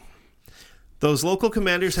time. Those local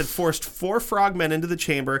commanders had forced 4 frogmen into the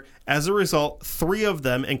chamber. As a result, 3 of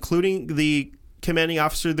them, including the commanding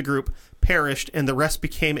officer of the group, perished, and the rest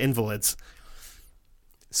became invalids.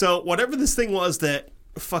 So whatever this thing was that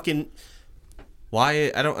fucking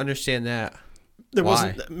Why? I don't understand that. there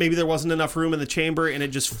Why? wasn't enough room in the chamber, and it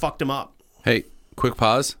just fucked them up. Hey, quick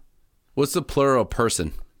pause. What's the plural of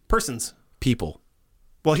person? Persons. People.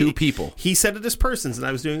 Well, 2 people. He said it as persons, and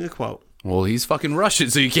I was doing a quote. Well, he's fucking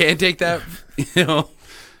Russian, so you can't take that, you know.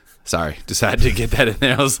 Sorry, decided to get that in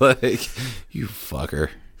there. I was like, you fucker.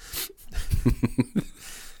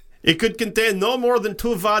 It could contain no more than 2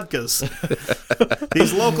 vodkas.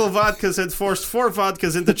 These local vodkas had forced 4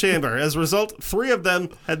 vodkas into chamber. As a result, 3 of them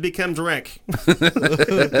had become drunk.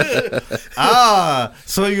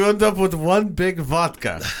 So you end up with one big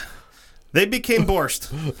vodka. They became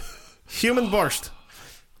borscht. Human borscht.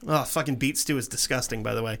 Oh, fucking beet stew is disgusting,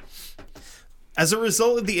 by the way. As a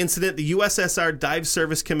result of the incident, the USSR Dive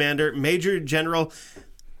Service Commander, Major General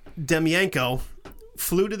Demyanko,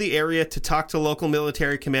 flew to the area to talk to local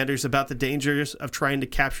military commanders about the dangers of trying to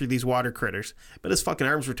capture these water critters. But his fucking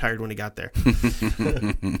arms were tired when he got there.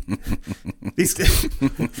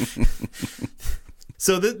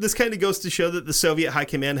 So this kind of goes to show that the Soviet High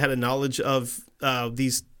Command had a knowledge of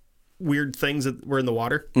these weird things that were in the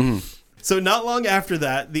water. Mm-hmm. So not long after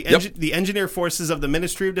that, the engineer forces of the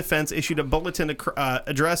Ministry of Defense issued a bulletin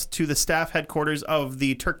addressed to the staff headquarters of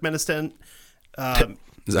the Turkmenistan.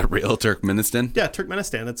 Is that real, Turkmenistan? Yeah,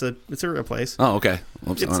 Turkmenistan. It's a real place. Oh, okay.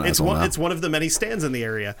 Oops, It's one of the many stands in the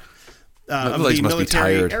area of place the must be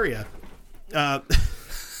military tired. area.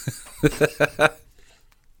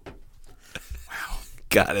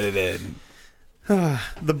 Got it in.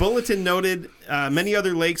 The bulletin noted many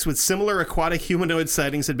other lakes with similar aquatic humanoid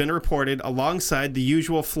sightings had been reported, alongside the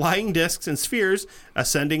usual flying discs and spheres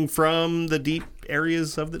ascending from the deep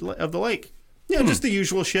areas of the lake. Yeah, just the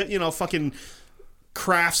usual shit. You know, fucking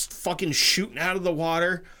crafts fucking shooting out of the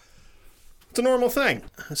water. It's a normal thing.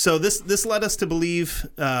 So this led us to believe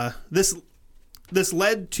this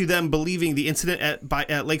led to them believing the incident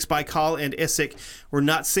at Lakes Baikal and Issyk were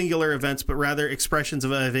not singular events, but rather expressions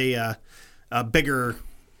of a bigger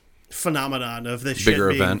phenomenon of this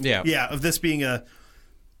Bigger shit being, event. Yeah. of this being a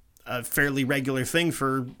fairly regular thing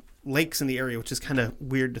for lakes in the area, which is kind of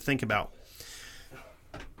weird to think about.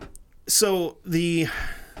 So the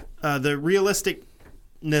realistic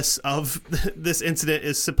legitimateness of this incident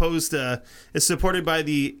is supported by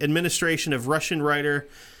the administration of Russian writer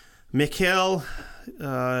Mikhail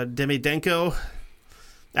Demidenko.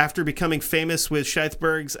 After becoming famous with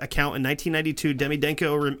Scheithberg's account in 1992,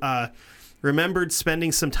 Demidenko remembered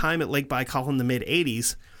spending some time at Lake Baikal in the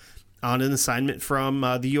mid-'80s on an assignment from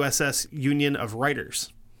the USS Union of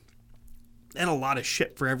Writers. They had a lot of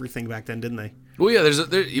shit for everything back then, didn't they? Well, yeah,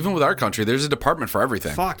 even with our country, there's a department for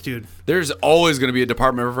everything. Fuck, dude. There's always going to be a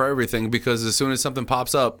department for everything because as soon as something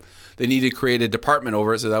pops up, they need to create a department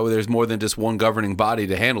over it so that way there's more than just one governing body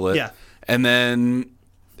to handle it. Yeah. And then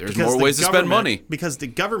there's more ways to spend money. Because the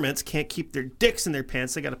governments can't keep their dicks in their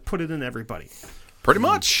pants. They got to put it in everybody. Pretty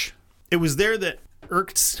much. It was there that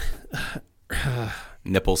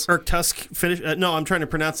Nipples. Irkutsk finished. No, I'm trying to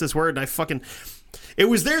pronounce this word, and It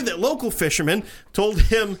was there that local fishermen told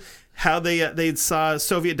him how they saw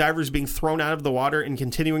Soviet divers being thrown out of the water and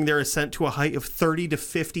continuing their ascent to a height of 30 to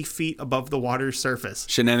 50 feet above the water's surface.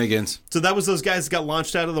 Shenanigans. So that was those guys that got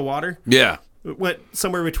launched out of the water? Yeah. It went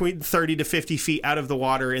somewhere between 30 to 50 feet out of the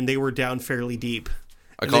water, and they were down fairly deep.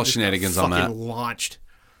 I call shenanigans on that. Launched.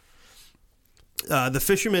 The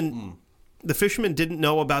fishermen didn't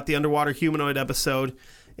know about the underwater humanoid episode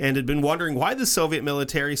and had been wondering why the Soviet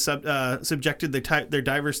military subjected their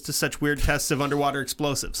divers to such weird tests of underwater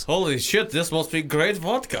explosives. Holy shit, this must be great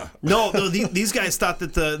vodka. No, these guys thought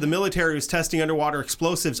that the military was testing underwater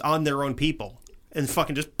explosives on their own people and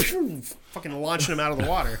fucking just fucking launching them out of the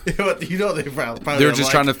water. You know they probably They're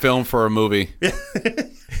just trying to film for a movie.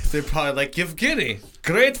 They're probably like, Yevgeny,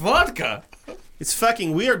 great vodka. It's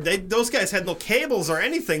fucking weird. Those guys had no cables or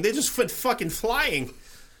anything. They just went fucking flying.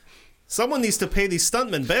 Someone needs to pay these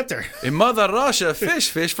stuntmen better. In Mother Russia,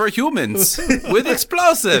 fish for humans with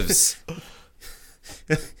explosives.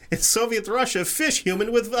 In Soviet Russia, fish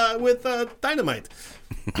human with dynamite.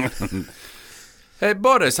 Hey,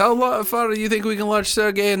 Boris, how far do you think we can launch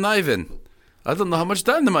Sergei and Ivan? I don't know how much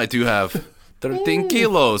dynamite you have. 13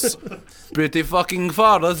 kilos. Pretty fucking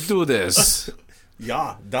far. Let's do this.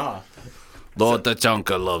 Yeah, da. Lord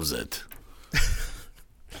Tachanka loves it.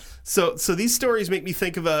 So these stories make me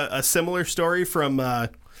think of a similar story from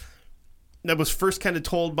that was first kind of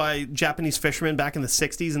told by Japanese fishermen back in the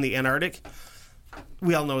 60s in the Antarctic.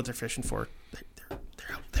 We all know what they're fishing for.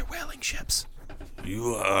 They're whaling ships.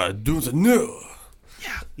 You do the new.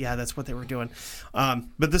 Yeah, that's what they were doing.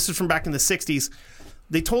 But this is from back in the 60s.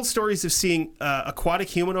 They told stories of seeing aquatic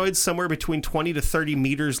humanoids somewhere between 20 to 30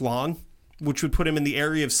 meters long, which would put them in the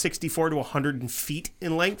area of 64 to 100 feet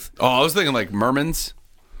in length. Oh, I was thinking like mermans.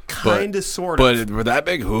 Kind of, sort of. But were that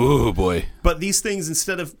big? Ooh, boy. But these things,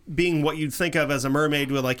 instead of being what you'd think of as a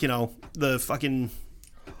mermaid with, like, you know, the fucking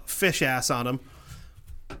fish ass on them,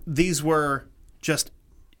 these were just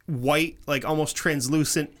white, like almost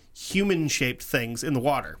translucent, human-shaped things in the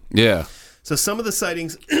water. Yeah. So some of the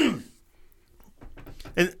sightings...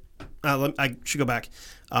 and I should go back.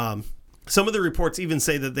 Some of the reports even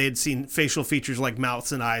say that they had seen facial features like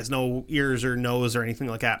mouths and eyes, no ears or nose or anything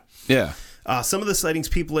like that. Yeah. Some of the sightings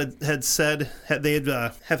people had said they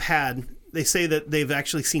say that they've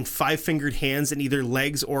actually seen 5-fingered hands and either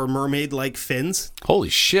legs or mermaid-like fins. Holy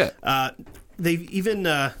shit. They've even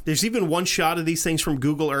there's even one shot of these things from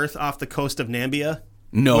Google Earth off the coast of Namibia.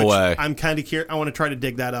 No way. I'm kind of curious. I want to try to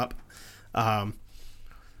dig that up.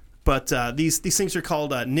 But these things are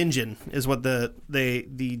called ninjin, is what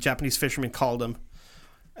the Japanese fishermen called them,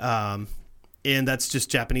 and that's just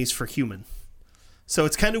Japanese for human. So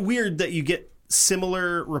it's kind of weird that you get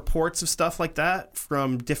similar reports of stuff like that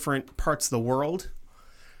from different parts of the world,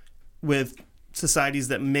 with societies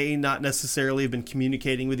that may not necessarily have been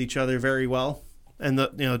communicating with each other very well, and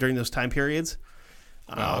during those time periods.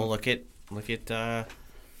 Well, look at what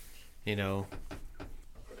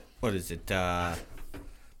is it?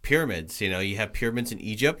 Pyramids. You have pyramids in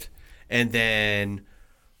Egypt, and then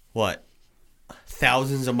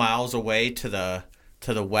thousands of miles away to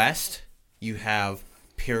the west, you have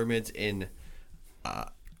pyramids in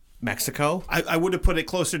Mexico. I would have put it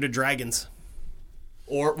closer to dragons.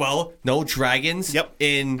 No dragons. Yep.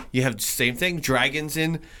 You have the same thing. Dragons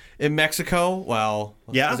in Mexico. Well,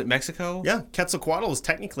 yeah. Was it Mexico? Yeah, Quetzalcoatl is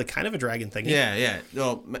technically kind of a dragon thing. Yeah.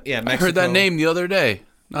 Well, yeah. Mexico. I heard that name the other day,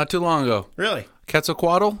 not too long ago. Really?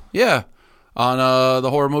 Quetzalcoatl? Yeah. On the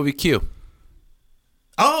horror movie Q.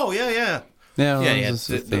 Oh, yeah. Yeah.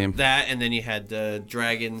 That, and then you had the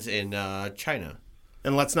dragons in China.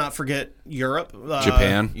 And let's not forget Europe.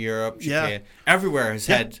 Japan. Japan. Yeah. Everywhere has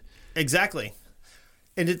had... Exactly.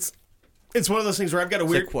 And it's one of those things where I've got a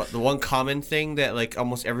weird... the one common thing that like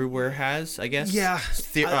almost everywhere has, I guess? Yeah.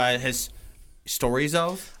 Has stories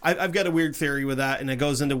of? I've got a weird theory with that, and it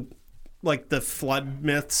goes into like the flood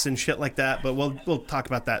myths and shit like that, but we'll talk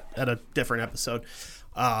about that at a different episode.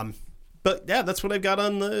 But yeah, that's what I've got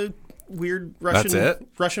on the weird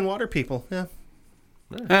Russian water people. Yeah.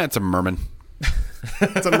 It's a merman.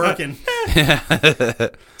 It's a merkin.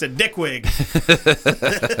 It's a dickwig.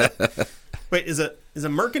 Wait, is a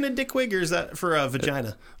merkin a dickwig, or is that for a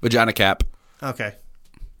vagina? Vagina cap. Okay.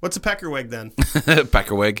 What's a peckerwig then?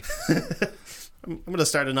 Peckerwig. I'm going to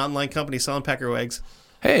start an online company selling peckerwigs.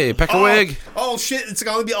 Hey, Peckerwig. Oh shit, it's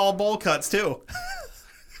going to be all bowl cuts too.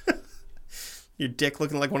 Your dick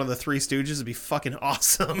looking like one of the Three Stooges would be fucking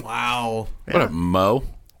awesome. Wow. What a mo.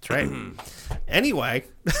 That's right. Anyway.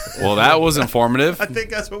 Well, that was informative. I think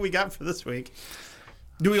that's what we got for this week.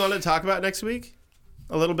 Do we want to talk about next week?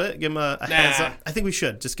 A little bit? Give them a heads up? I think we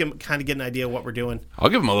should. Just get an idea of what we're doing. I'll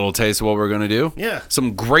give them a little taste of what we're going to do. Yeah.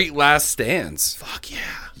 Some great last stands. Fuck yeah.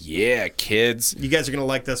 Yeah, kids. You guys are going to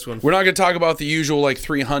like this one. We're not going to talk about the usual like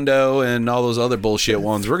 3 hundo and all those other bullshit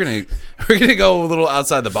ones. We're gonna go a little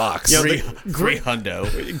outside the box. Yo, Great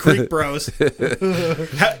hundo. Greek bros.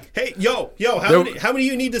 Hey, how many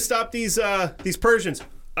of you need to stop these Persians?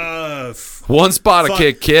 One spot a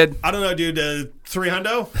kick, kid. I don't know, dude. 3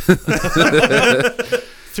 hundo?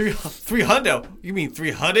 3 hundo? You mean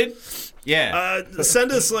 300? Yeah.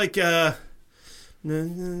 Send us like 12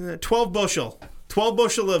 bushel. 12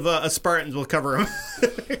 bushel of Spartans will cover them.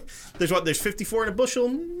 There's 54 in a bushel.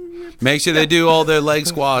 Make sure they do all their leg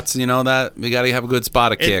squats. You know that we got to have a good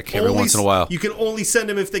spot a kick every once in a while. You can only send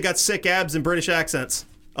them if they got sick abs and British accents.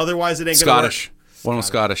 Otherwise, it ain't gonna work. Scottish. One was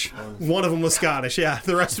Scottish. One of them was Scottish. Yeah,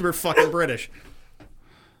 the rest of them are fucking British.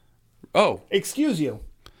 Oh, excuse you.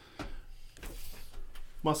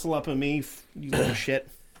 Muscle up on me, you little shit.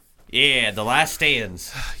 Yeah, the last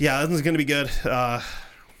stands. Yeah, this is gonna be good.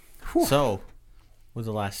 So, what's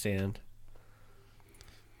the last stand?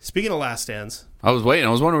 Speaking of last stands, I was waiting. I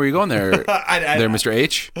was wondering where you going there, there, Mr.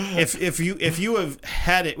 H. If you have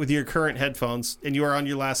had it with your current headphones and you are on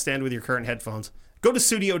your last stand with your current headphones, go to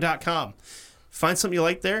Sudio.com. Find something you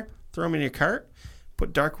like there, throw them in your cart,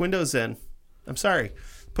 put Dark Windows in. I'm sorry,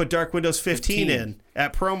 put Dark Windows 15 in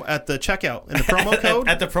at the checkout and the promo code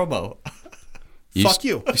at the promo. Fuck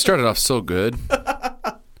you. You started off so good.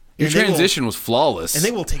 Your transition was flawless, and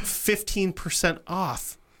they will take 15%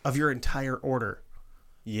 off of your entire order.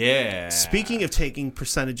 Yeah. Speaking of taking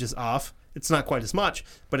percentages off, it's not quite as much,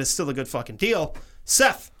 but it's still a good fucking deal.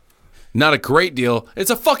 Seth. Not a great deal.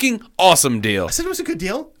 It's a fucking awesome deal. I said it was a good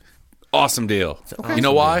deal. Awesome deal. Okay. You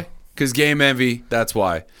know why? Because Game Envy, that's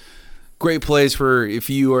why. Great place for if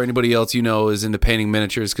you or anybody else you know is into painting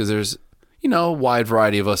miniatures, because there's, a wide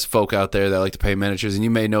variety of us folk out there that like to paint miniatures, and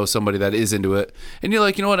you may know somebody that is into it. And you're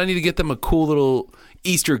like, you know what? I need to get them a cool little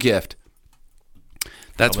Easter gift.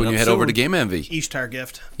 That's when you head over to Game Envy. Ishtar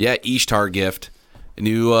gift. Yeah, Ishtar gift. And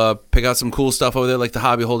you pick out some cool stuff over there like the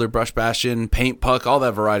Hobby Holder, Brush Bastion, Paint Puck, all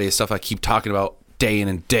that variety of stuff I keep talking about day in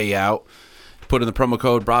and day out. Put in the promo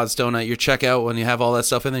code Broadstone at your checkout. When you have all that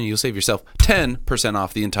stuff in there, you'll save yourself 10%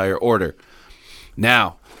 off the entire order.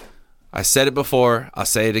 Now, I said it before, I'll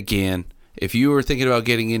say it again. If you were thinking about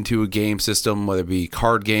getting into a game system, whether it be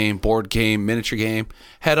card game, board game, miniature game,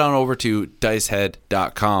 head on over to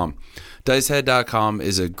dicehead.com. Dicehead.com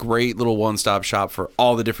is a great little one-stop shop for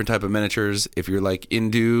all the different type of miniatures. If you're like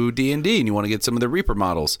into D&D and you want to get some of the Reaper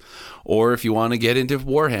models, or if you want to get into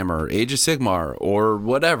Warhammer, Age of Sigmar, or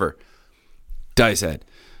whatever, Dicehead.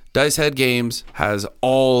 Dicehead Games has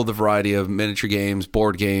all the variety of miniature games,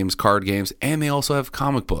 board games, card games, and they also have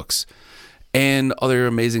comic books and other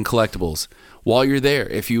amazing collectibles. While you're there,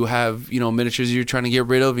 if you have, miniatures you're trying to get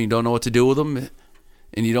rid of and you don't know what to do with them,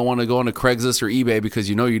 and you don't want to go into Craigslist or eBay because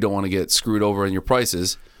you don't want to get screwed over in your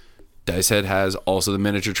prices, Dicehead has also the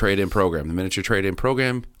miniature trade-in program. The miniature trade-in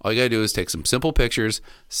program, all you got to do is take some simple pictures,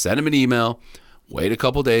 send them an email, wait a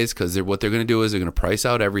couple days, because what they're going to do is they're going to price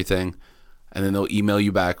out everything, and then they'll email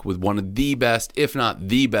you back with one of the best, if not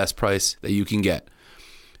the best price that you can get.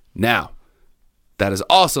 Now, that is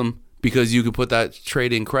awesome because you can put that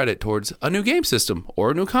trade-in credit towards a new game system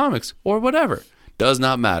or new comics or whatever. Does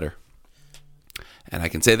not matter. And I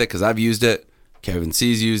can say that because I've used it, Kevin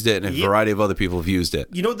C's used it, and a variety of other people have used it.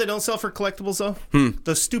 You know what they don't sell for collectibles, though?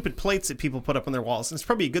 Those stupid plates that people put up on their walls. And it's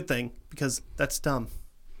probably a good thing because that's dumb.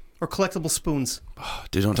 Or collectible spoons. Oh,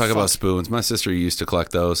 dude, don't talk about spoons. My sister used to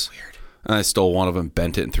collect those. Weird. And I stole one of them,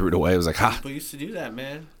 bent it, and threw it away. I was like, ha. People used to do that,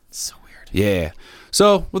 man. It's so weird. Yeah.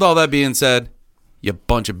 So, with all that being said, you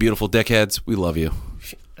bunch of beautiful dickheads, we love you.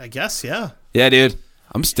 I guess, yeah. Yeah, dude.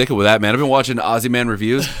 I'm sticking with that, man. I've been watching Aussie Man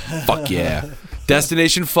reviews. Fuck yeah.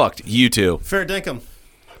 Destination fucked. You too. Fair dinkum.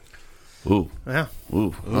 Ooh. Yeah.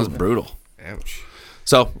 Ooh. That was brutal. Ouch.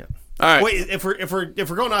 So, All right. Wait, if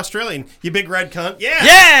we're going Australian, you big red cunt. Yeah.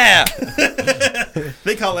 Yeah.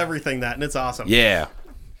 They call everything that, and it's awesome. Yeah.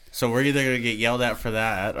 So we're either gonna get yelled at for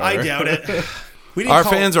that. Or... I doubt it. We didn't Our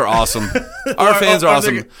call- fans are awesome. Our fans are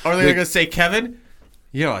awesome. Or they're gonna say, Kevin,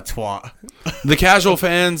 you're a twat. The casual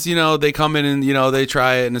fans, they come in and, they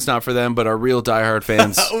try it and it's not for them. But our real diehard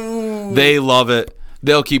fans, they love it.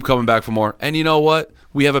 They'll keep coming back for more. And you know what?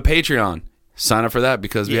 We have a Patreon. Sign up for that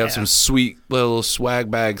because we have some sweet little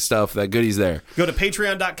swag bag stuff, that goodies there. Go to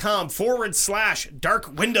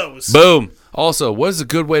patreon.com/Dark Windows. Boom. Also, what is a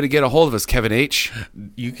good way to get a hold of us, Kevin H?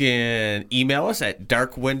 You can email us at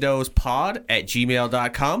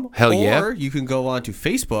darkwindowspod@gmail.com. Hell yeah. Or you can go on to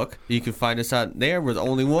Facebook. You can find us on there. We're the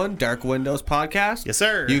only one, Dark Windows Podcast. Yes,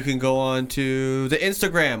 sir. You can go on to the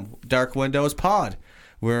Instagram, Dark Windows Pod.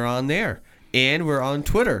 We're on there. And we're on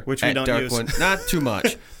Twitter. Which we at don't use. Not too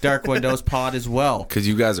much. Dark Windows Pod as well. Because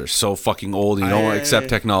you guys are so fucking old and you don't want to accept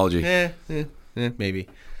technology. Maybe.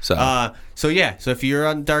 So, So if you're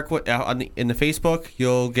on in the Facebook,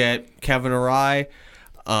 you'll get Kevin or I.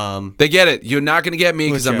 they get it. You're not going to get me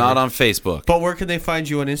because I'm not on Facebook. But where can they find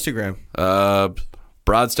you on Instagram?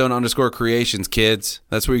 Broadstone_creations, kids.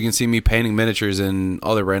 That's where you can see me painting miniatures and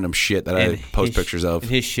other random shit that I post pictures of.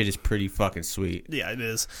 And his shit is pretty fucking sweet. Yeah, it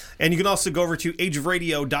is. And you can also go over to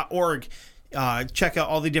ageofradio.org. Check out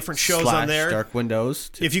all the different shows on there. Dark Windows.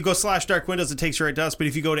 If you go /Dark Windows, it takes you right to us. But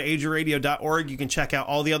if you go to ageofradio.org, you can check out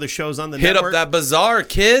all the other shows on the Hit network. up that bazaar,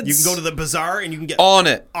 kids. You can go to the bazaar and you can get on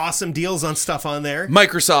it. Awesome deals on stuff on there.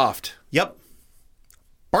 Microsoft. Yep.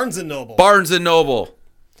 Barnes & Noble. Barnes & Noble.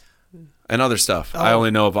 And other stuff. I only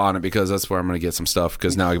know of on it because that's where I'm going to get some stuff.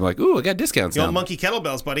 Because now I'm like, ooh, I got discounts You now. want Monkey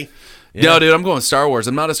Kettlebells, buddy. Yeah. No, dude, I'm going Star Wars.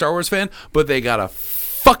 I'm not a Star Wars fan, but they got a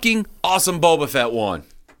fucking awesome Boba Fett one.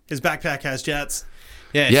 His backpack has jets.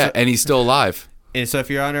 Yeah, and he's still alive. And so if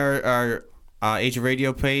you're on our Age of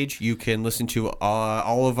Radio page, you can listen to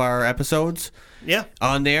all of our episodes Yeah.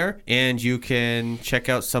 on there. And you can check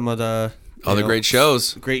out some of the Other great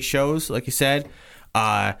shows. Great shows, like you said.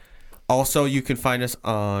 Also, you can find us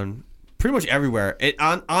on pretty much everywhere.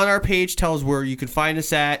 On our page tells where you can find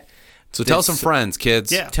us at. So tell some friends,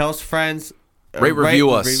 kids. Yeah. Tell us friends. Rate,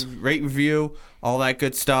 review us. Rate, review, all that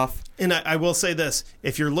good stuff. And I will say this.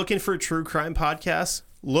 If you're looking for true crime podcasts,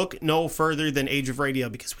 look no further than Age of Radio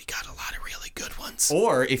because we got a lot of really good ones.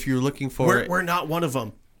 Or if you're looking for... We're not one of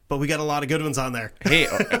them, but we got a lot of good ones on there. Hey,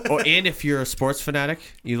 and if you're a sports fanatic,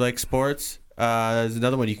 you like sports, there's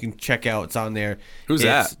another one you can check out. It's on there. Who's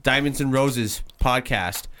it's that? Diamonds and Roses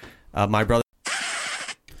podcast. My brother.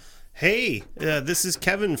 Hey, this is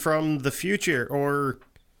Kevin from the future or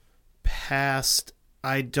past.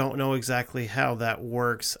 I don't know exactly how that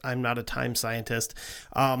works. I'm not a time scientist.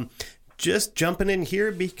 Just jumping in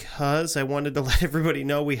here because I wanted to let everybody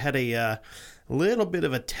know we had a little bit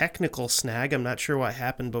of a technical snag. I'm not sure what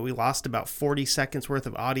happened, but we lost about 40 seconds worth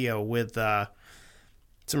of audio with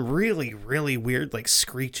some really, really weird, like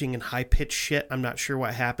screeching and high-pitched shit. I'm not sure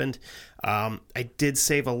what happened. I did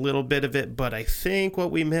save a little bit of it, but I think what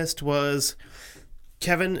we missed was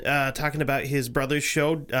Kevin talking about his brother's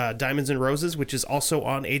show, Diamonds and Roses, which is also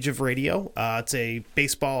on Age of Radio. It's a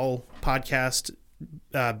baseball podcast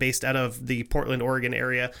based out of the Portland, Oregon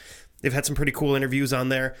area. They've had some pretty cool interviews on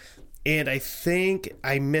there. And I think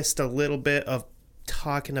I missed a little bit of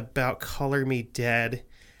talking about Color Me Dead.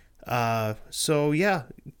 So yeah,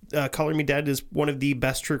 Color Me Dead is one of the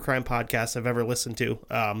best true crime podcasts I've ever listened to.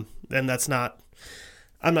 And that's not,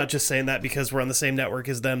 I'm not just saying that because we're on the same network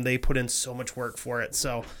as them. They put in so much work for it.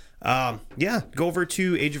 So, yeah, go over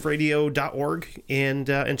to ageofradio.org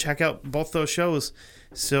and check out both those shows.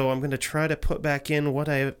 So I'm going to try to put back in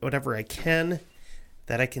whatever I can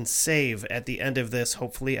that I can save at the end of this.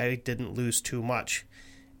 Hopefully I didn't lose too much.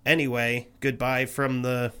 Anyway, goodbye from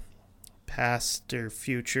the past or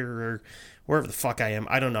future or wherever the fuck I am.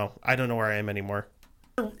 I don't know. I don't know where I am anymore.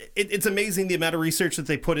 It's amazing the amount of research that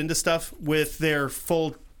they put into stuff with their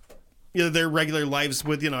full, their regular lives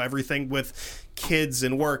with, everything with kids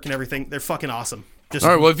and work and everything. They're fucking awesome. Just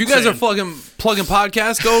all right, well, if you guys saying. are plugging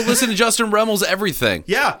podcasts, go listen to Justin Remmel's Everything.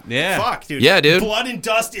 Yeah. Fuck, dude. Yeah, dude. Blood and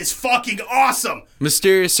Dust is fucking awesome.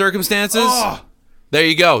 Mysterious Circumstances. Oh. There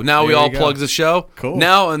you go. Now we all plug the show. Cool.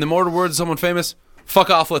 Now, in the mortal words of someone famous, fuck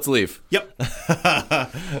off, let's leave. Yep.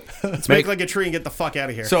 Let's make like a tree and get the fuck out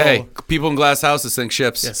of here. So, Hey, people in glass houses sink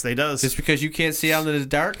ships. yes, they does. just because you can't see out in the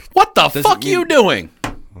dark? What the Doesn't fuck mean- you doing?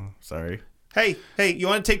 Sorry. Hey, you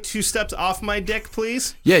want to take 2 steps off my dick,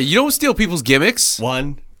 please? Yeah, you don't steal people's gimmicks.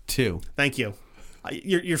 1, 2. Thank you.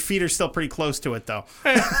 Your feet are still pretty close to it, though.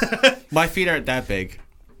 My feet aren't that big.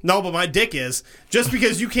 No, but my dick is. Just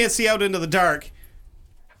because you can't see out into the dark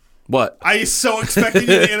What? I so expected you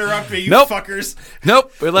to interrupt me, you Nope. fuckers.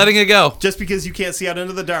 Nope, we're letting it go. Just because you can't see out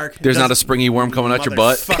into the dark. There's not a springy worm coming out your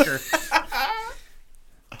butt. Fucker.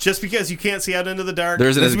 Just because you can't see out into the dark.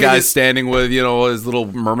 There's this doesn't mean guy it's- standing with, his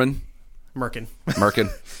little merman. Merkin. Merkin.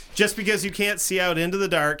 Just because you can't see out into the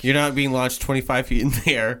dark. You're not being launched 25 feet in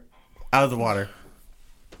the air out of the water.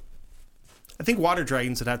 I think water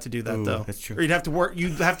dragons would have to do that, though. that's true. Or you'd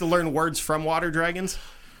have to learn words from water dragons.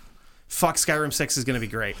 Fuck, Skyrim 6 is going to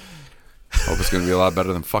be great. Hope it's going to be a lot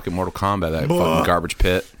better than fucking Mortal Kombat, that fucking garbage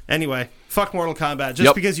pit. Anyway, fuck Mortal Kombat. Just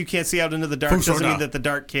Yep. because you can't see out into the dark doesn't mean that the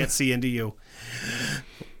dark can't see into you.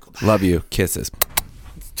 Love you. Kisses.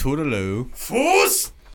 Toodaloo. Foos!